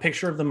 A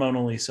picture of the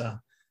Mona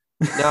Lisa.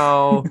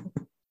 No.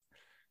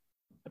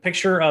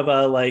 picture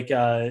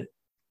of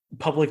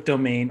public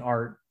domain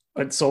art,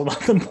 but sold on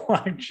the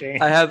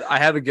blockchain. I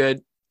have a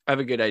good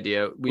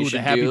idea. We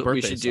should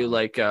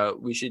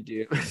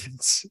do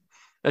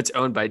that's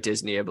owned by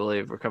Disney, I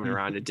believe. We're coming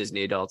around to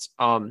Disney adults.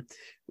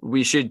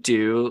 We should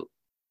do,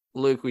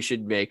 Luke, we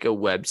should make a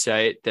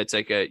website that's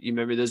like you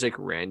remember those like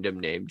random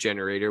name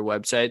generator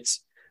websites,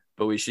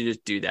 but we should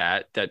just do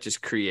that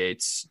just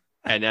creates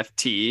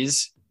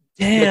NFTs.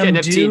 Damn,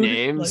 like NFT dude.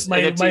 names.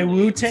 Like my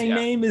Wu-Tang yeah.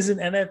 name is an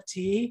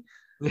NFT.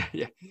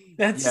 Yeah.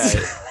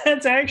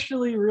 That's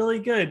actually really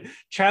good.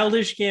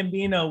 Childish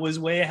Gambino was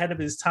way ahead of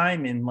his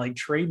time in like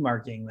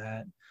trademarking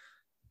that.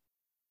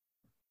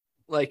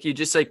 Like you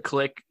just like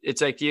click,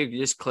 it's like you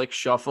just click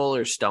shuffle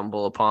or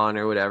stumble upon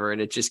or whatever,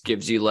 and it just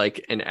gives you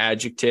like an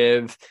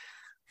adjective,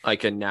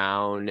 like a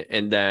noun,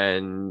 and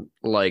then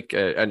like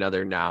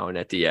another noun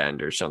at the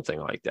end or something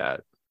like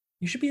that.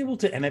 You should be able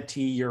to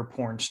NFT your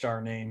porn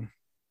star name.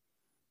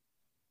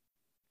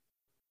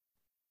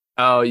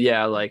 Oh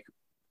yeah, like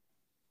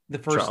the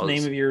first Charles.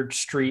 Name of your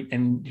street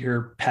and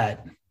your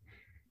pet.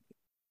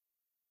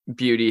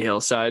 Beauty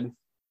Hillside.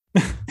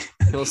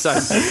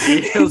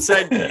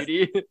 Hillside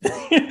Beauty.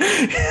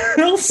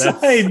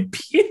 Hillside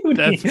Beauty.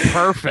 That's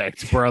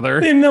perfect,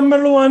 brother. The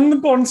number one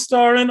porn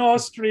star in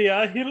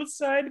Austria,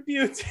 Hillside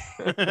Beauty.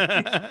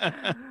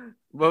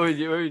 What would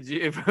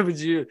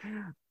you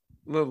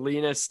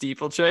Lena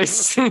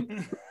Steeplechase?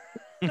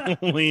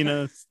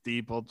 Lena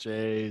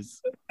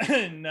Steeplechase.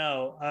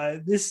 No,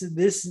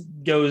 this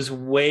goes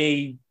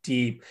way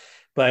deep,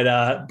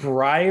 but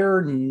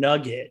Briar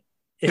Nugget.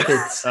 If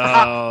it's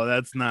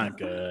that's not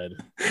good.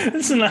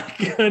 It's not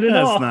good at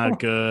all. That's not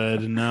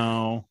good.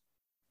 No.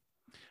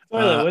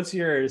 Toilet, what's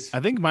yours?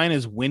 I think mine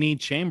is Winnie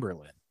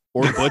Chamberlain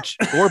or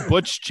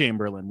Butch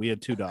Chamberlain. We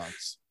had two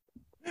dogs.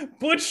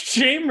 Butch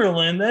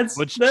Chamberlain. That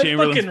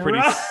Chamberlain's fucking pretty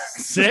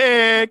rocks.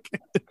 Sick.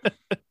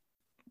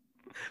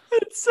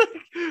 It's like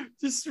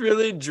just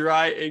really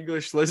dry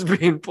English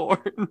lesbian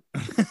porn.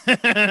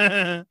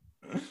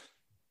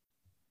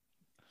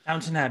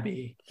 Downton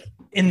Abbey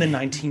in the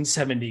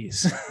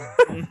 1970s.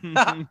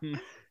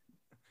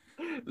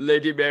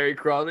 Lady Mary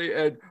Crawley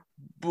and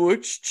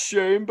Butch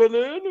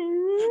Chamberlain.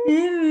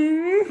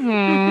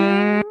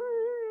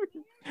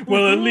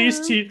 Well, at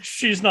least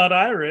she's not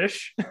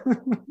Irish.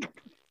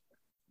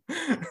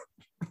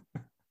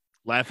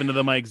 Laugh into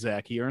the mic,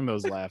 Zach. He earned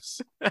those laughs.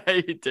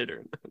 He did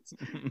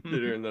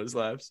earn those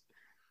laughs.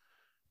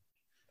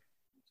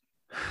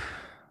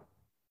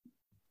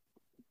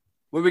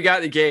 What we got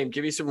in the game?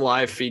 Give me some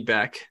live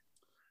feedback.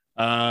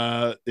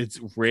 It's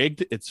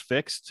rigged. It's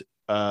fixed.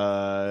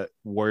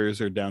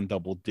 Warriors are down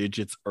double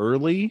digits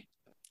early.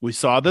 We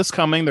saw this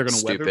coming. They're going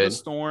to weather the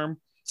storm.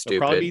 They'll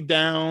probably be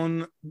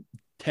down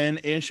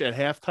 10-ish at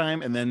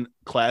halftime, and then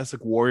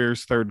classic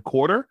Warriors third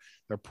quarter.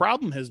 Their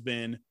problem has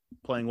been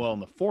playing well in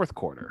the fourth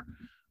quarter.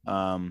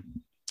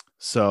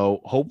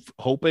 So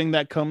hoping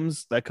that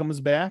comes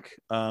back.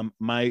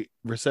 My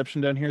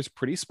reception down here is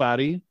pretty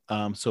spotty.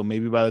 So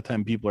maybe by the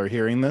time people are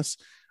hearing this,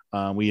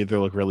 we either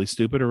look really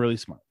stupid or really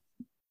smart.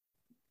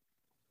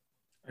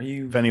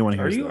 If anyone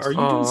hears this. Are you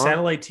doing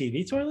satellite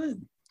TV, Toilet?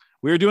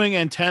 We're doing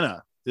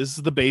antenna. This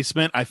is the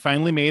basement. I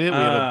finally made it. We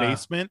have a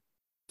basement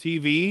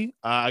TV.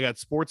 I got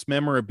sports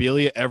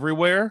memorabilia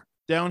everywhere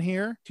down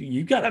here. Dude,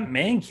 you got a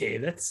man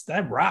cave.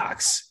 That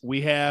rocks.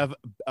 We have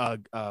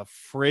a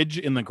fridge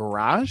in the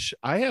garage.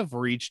 I have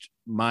reached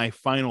my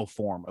final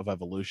form of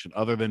evolution,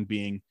 other than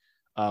being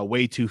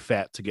way too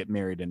fat to get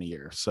married in a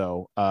year.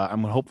 So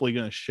I'm hopefully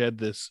going to shed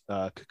this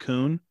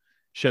cocoon,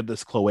 shed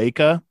this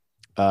cloaca,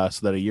 so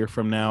that a year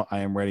from now I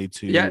am ready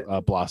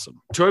to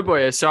blossom. Toy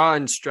Boy, I saw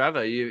on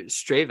Strava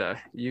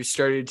you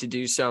started to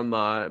do some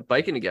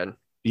biking again.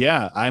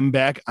 Yeah, I'm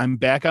back on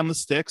the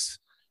sticks.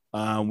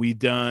 We've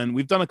done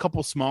a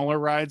couple smaller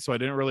rides, so I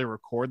didn't really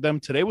record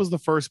them. Today was the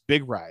first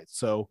big ride,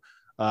 so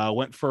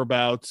went for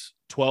about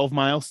 12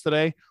 miles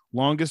today.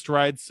 Longest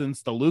ride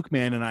since the Luke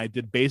man and I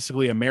did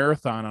basically a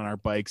marathon on our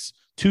bikes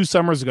 2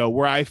 summers ago,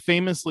 where I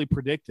famously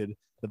predicted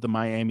that the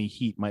Miami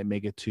Heat might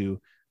make it to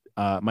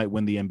might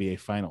win the NBA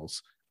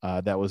Finals.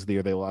 That was the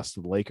year they lost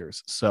to the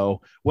Lakers.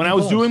 So when I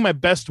was doing my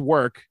best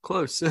work,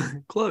 close.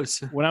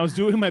 When I was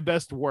doing my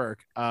best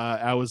work,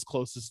 I was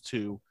closest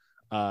to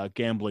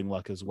gambling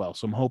luck as well.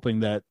 So I'm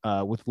hoping that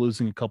with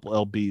losing a couple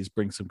LBs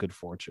brings some good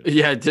fortune.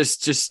 Yeah,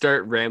 just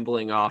start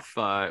rambling off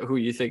who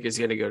you think is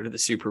going to go to the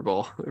Super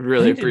Bowl.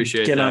 Really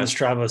appreciate get that. On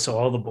Strava so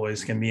all the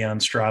boys can be on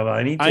Strava.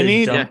 I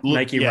need dump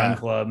Nike Run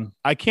Club.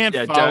 I can't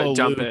follow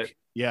dump Luke. It.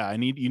 Yeah, you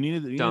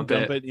need to dump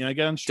it. You know,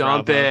 get on Strava.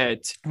 Dump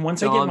it.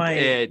 Once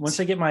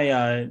I get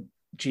my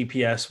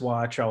GPS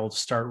watch, I'll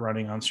start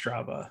running on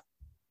Strava.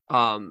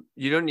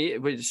 You don't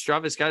need, but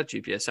Strava's got a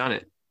GPS on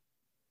it.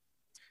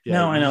 Yeah,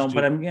 no, I know,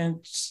 but I'm gonna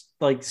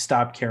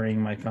stop carrying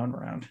my phone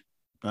around.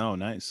 Oh,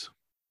 nice.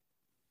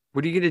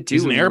 What are you gonna do?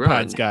 He's an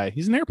AirPods guy.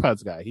 He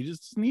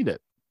just doesn't need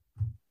it.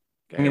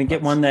 I'm gonna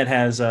get one that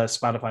has a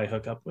Spotify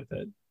hookup with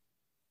it.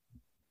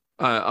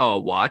 A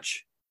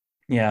watch.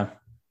 Yeah.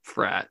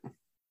 Frat.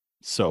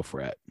 So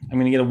fret. I'm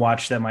gonna get a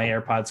watch that my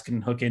AirPods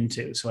can hook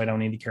into, so I don't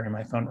need to carry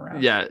my phone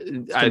around. Yeah,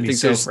 I think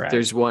so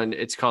there's one.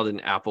 It's called an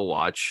Apple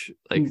Watch,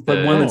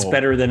 but one that's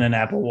better than an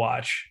Apple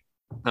Watch.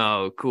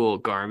 Oh,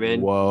 cool, Garmin.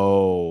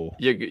 Whoa,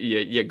 you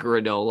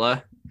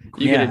granola.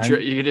 You're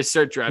gonna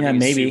start driving a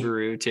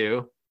Subaru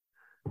too.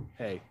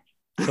 Hey,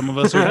 some of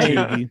us are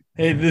chuggy.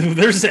 Hey,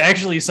 there's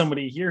actually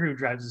somebody here who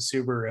drives a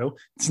Subaru.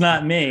 It's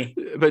not me.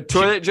 But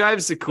Toilet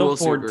drives the cool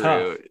Subaru.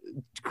 Tough.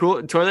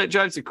 Cool. Toilet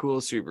drives a cool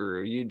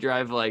Subaru. You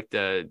drive like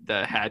the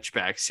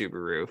hatchback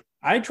Subaru.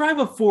 I drive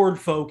a Ford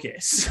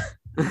Focus.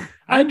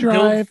 I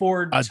drive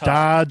Ford a tough.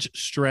 Dodge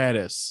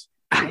Stratus,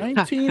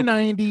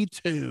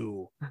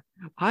 1992.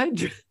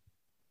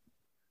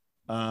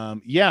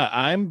 Yeah,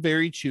 I'm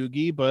very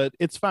chuggy, but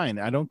it's fine.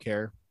 I don't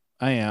care.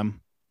 I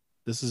am.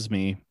 This is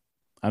me.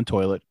 I'm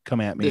Toilet. Come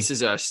at me. This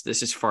is us.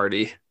 This is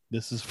Farty.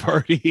 This is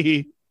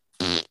Farty.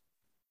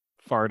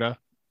 Farta.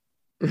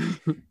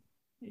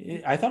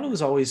 I thought it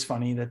was always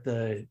funny that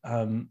the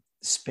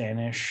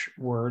Spanish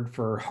word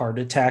for heart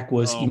attack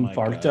was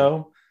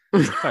infarto.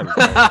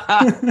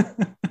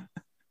 The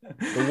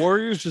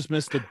Warriors just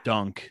missed a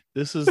dunk.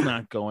 This is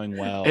not going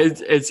well.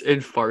 It's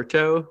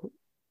infarto.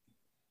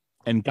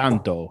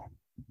 Encanto.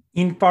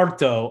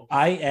 Infarto.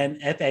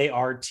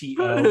 INFARTO.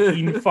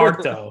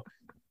 Infarto.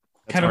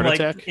 Kind of like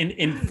an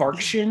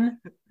infarction,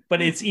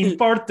 but it's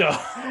infarto.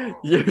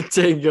 Yo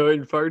tengo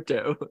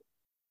infarto.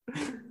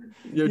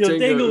 Yo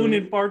tengo un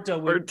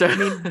infarto. I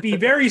mean, be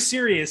very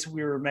serious.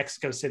 We were in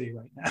Mexico City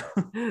right now.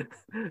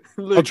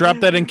 Look, I'll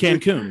drop that in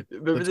Cancun.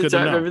 Remember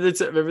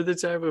the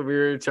time when we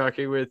were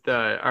talking with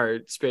our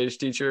Spanish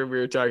teacher? We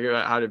were talking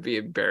about how to be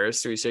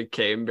embarrassed. So we said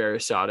 "que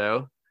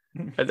embarazado,"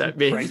 and that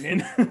means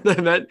pregnant.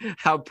 That meant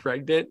how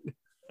pregnant.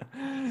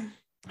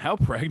 How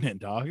pregnant,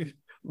 dog.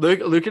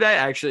 Luke and I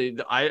actually,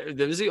 that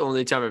was the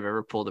only time I've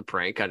ever pulled a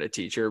prank on a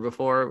teacher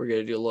before. We're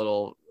gonna do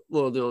a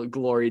little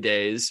glory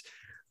days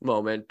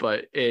moment,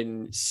 but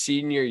in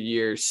senior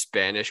year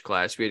Spanish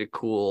class, we had a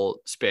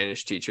cool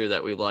Spanish teacher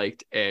that we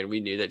liked, and we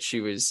knew that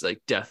she was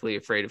like deathly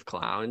afraid of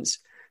clowns.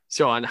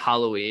 So on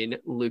Halloween,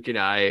 Luke and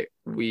I,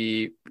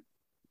 we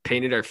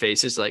painted our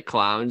faces like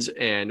clowns,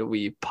 and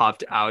we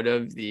popped out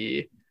of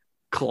the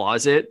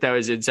closet that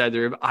was inside the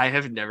room. I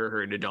have never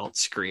heard adults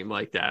scream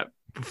like that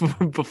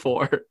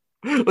before.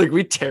 Like,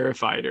 we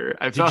terrified her.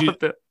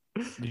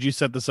 Did you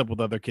set this up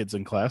with other kids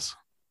in class?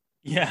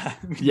 Yeah.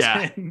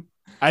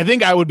 I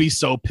think I would be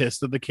so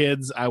pissed at the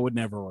kids, I would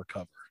never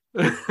recover.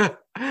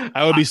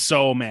 I would be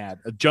so mad.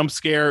 A jump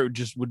scare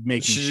just would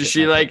make me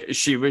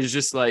she was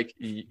just like,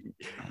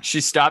 she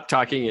stopped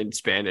talking in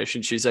Spanish,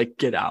 and she's like,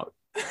 get out.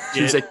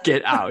 She's like,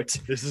 get out.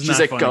 This is she's not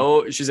like, funny.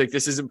 go. She's like,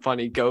 this isn't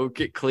funny. Go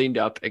get cleaned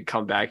up and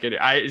come back.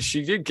 And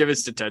she did give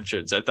us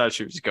detentions. I thought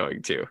she was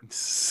going to.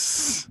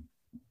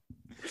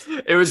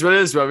 It was one of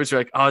those moments where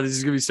like, oh, this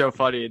is gonna be so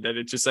funny, and then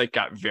it just like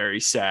got very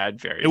sad.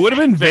 It would have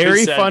been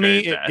very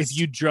funny if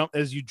you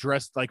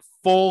dressed like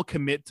full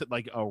commit to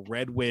like a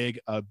red wig,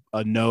 a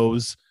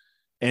nose,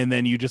 and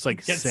then you just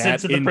like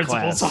sat in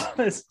class.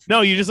 Office.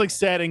 No, you just like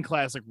sat in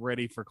class like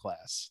ready for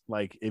class.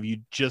 Like if you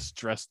just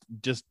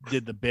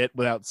did the bit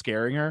without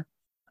scaring her,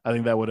 I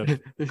think that would have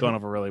gone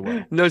over really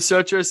well.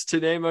 Nosotros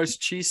tenemos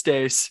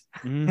chistes.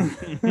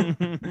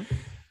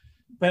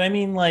 But I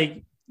mean,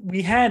 like,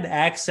 we had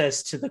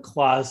access to the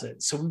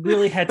closet, so we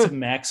really had to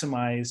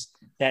maximize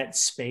that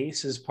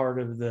space as part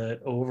of the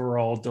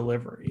overall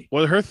delivery.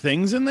 Were her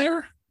things in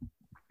there?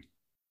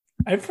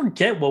 I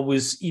forget what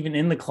was even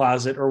in the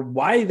closet or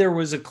why there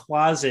was a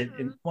closet.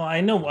 Well,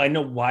 I know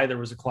why there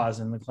was a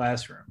closet in the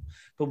classroom,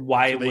 but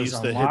why it was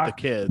used unlocked.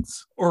 To hit the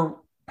kids.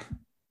 Or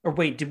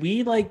wait, did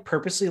we like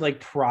purposely like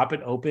prop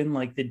it open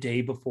like the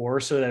day before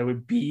so that it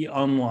would be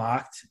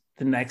unlocked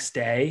the next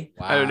day?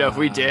 Wow. I don't know if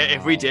we did.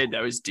 If we did,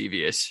 that was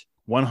devious.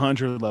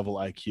 100 level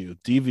IQ,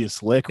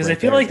 devious lick. Because I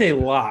feel like they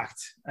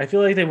locked. I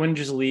feel like they wouldn't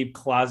just leave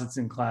closets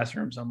in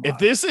classrooms unlocked. If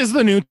this is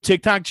the new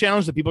TikTok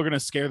challenge that people are going to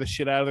scare the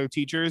shit out of their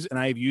teachers, and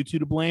I have you two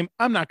to blame,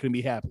 I'm not going to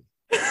be happy.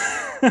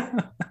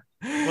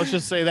 Let's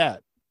just say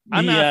that.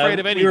 I'm not afraid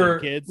of anything,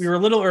 kids. We were a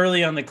little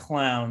early on the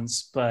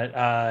clowns, but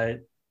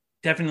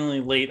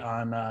definitely late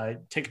on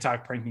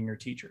TikTok pranking your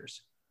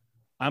teachers.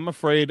 I'm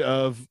afraid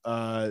of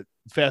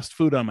fast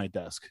food on my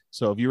desk.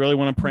 So if you really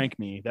want to prank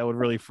me, that would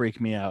really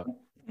freak me out.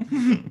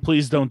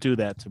 Please don't do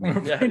that to me.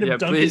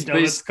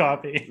 Please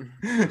coffee.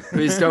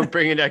 Please don't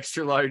bring an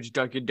extra large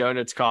Dunkin'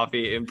 Donuts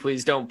coffee, and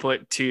please don't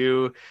put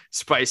 2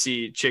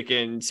 spicy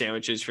chicken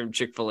sandwiches from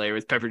Chick-fil-A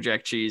with pepper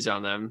jack cheese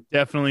on them.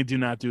 Definitely do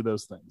not do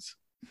those things.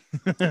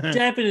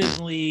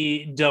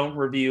 Definitely don't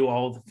review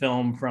all the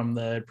film from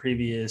the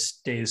previous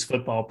day's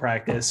football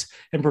practice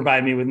and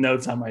provide me with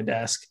notes on my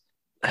desk.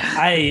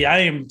 I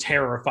am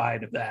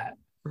terrified of that.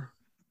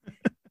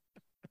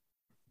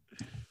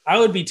 I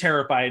would be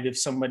terrified if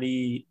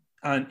somebody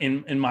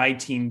in my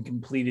team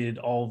completed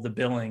all of the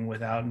billing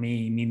without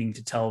me needing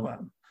to tell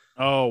them.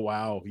 Oh,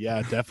 wow.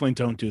 Yeah, definitely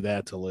don't do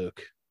that to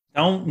Luke.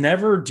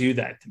 Never do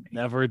that to me.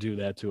 Never do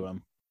that to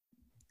him.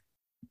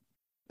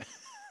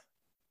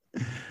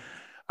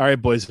 All right,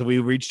 boys. Have we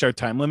reached our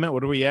time limit?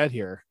 What are we at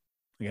here?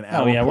 Like an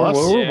Oh hour yeah, plus.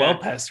 we're well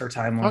past our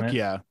time limit. Fuck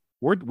yeah.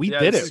 We Yeah,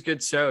 did this it. is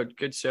good show.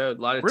 Good show. A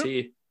lot of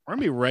tea. We're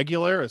gonna be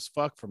regular as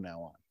fuck from now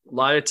on. A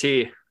lot of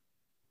tea.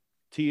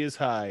 Tea is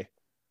high.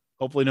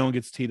 Hopefully no one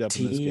gets teed up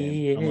in this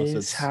game. Tea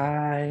is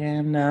high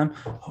and I'm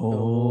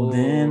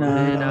holding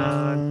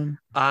on.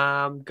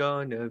 I'm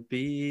gonna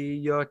be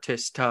your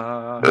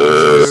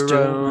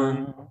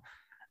testosterone.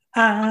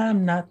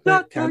 I'm not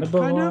that kind of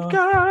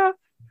guy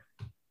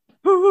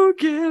who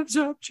gives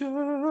up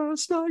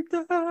just like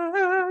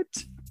that.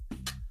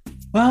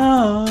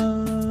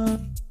 Oh.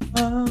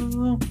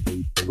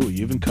 Ooh,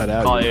 you even cut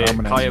out. Call your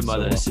harmonizing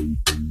mothers. so well.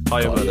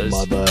 Call your mothers.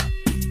 Mother.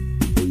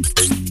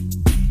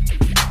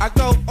 I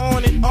go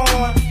on and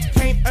on,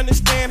 can't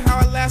understand how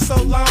I last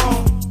so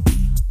long.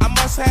 I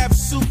must have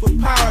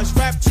superpowers,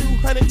 rap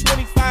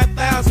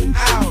 225,000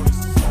 hours.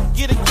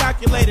 Get a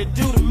calculator,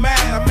 do the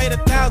math. I made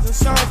 1,000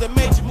 songs that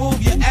made you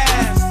move your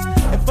ass.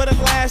 And for the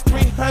last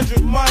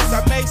 300 months,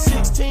 I made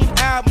 16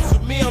 albums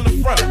with me on the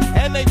front,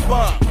 and they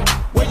bump.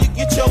 Where you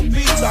get your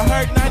beats? I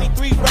heard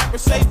 93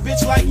 rappers say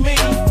bitch like me.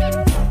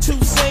 2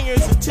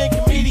 singers and 10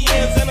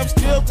 comedians, and I'm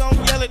still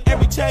gonna yell it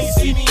every time you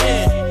see me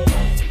in.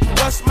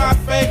 What's my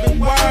favorite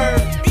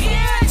word?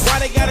 Why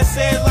they gotta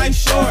say it like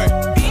short?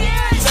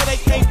 You know they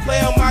can't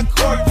play on my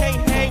court,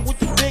 can't hang with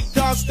the big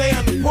dogs, stay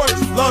on the porch,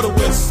 blow the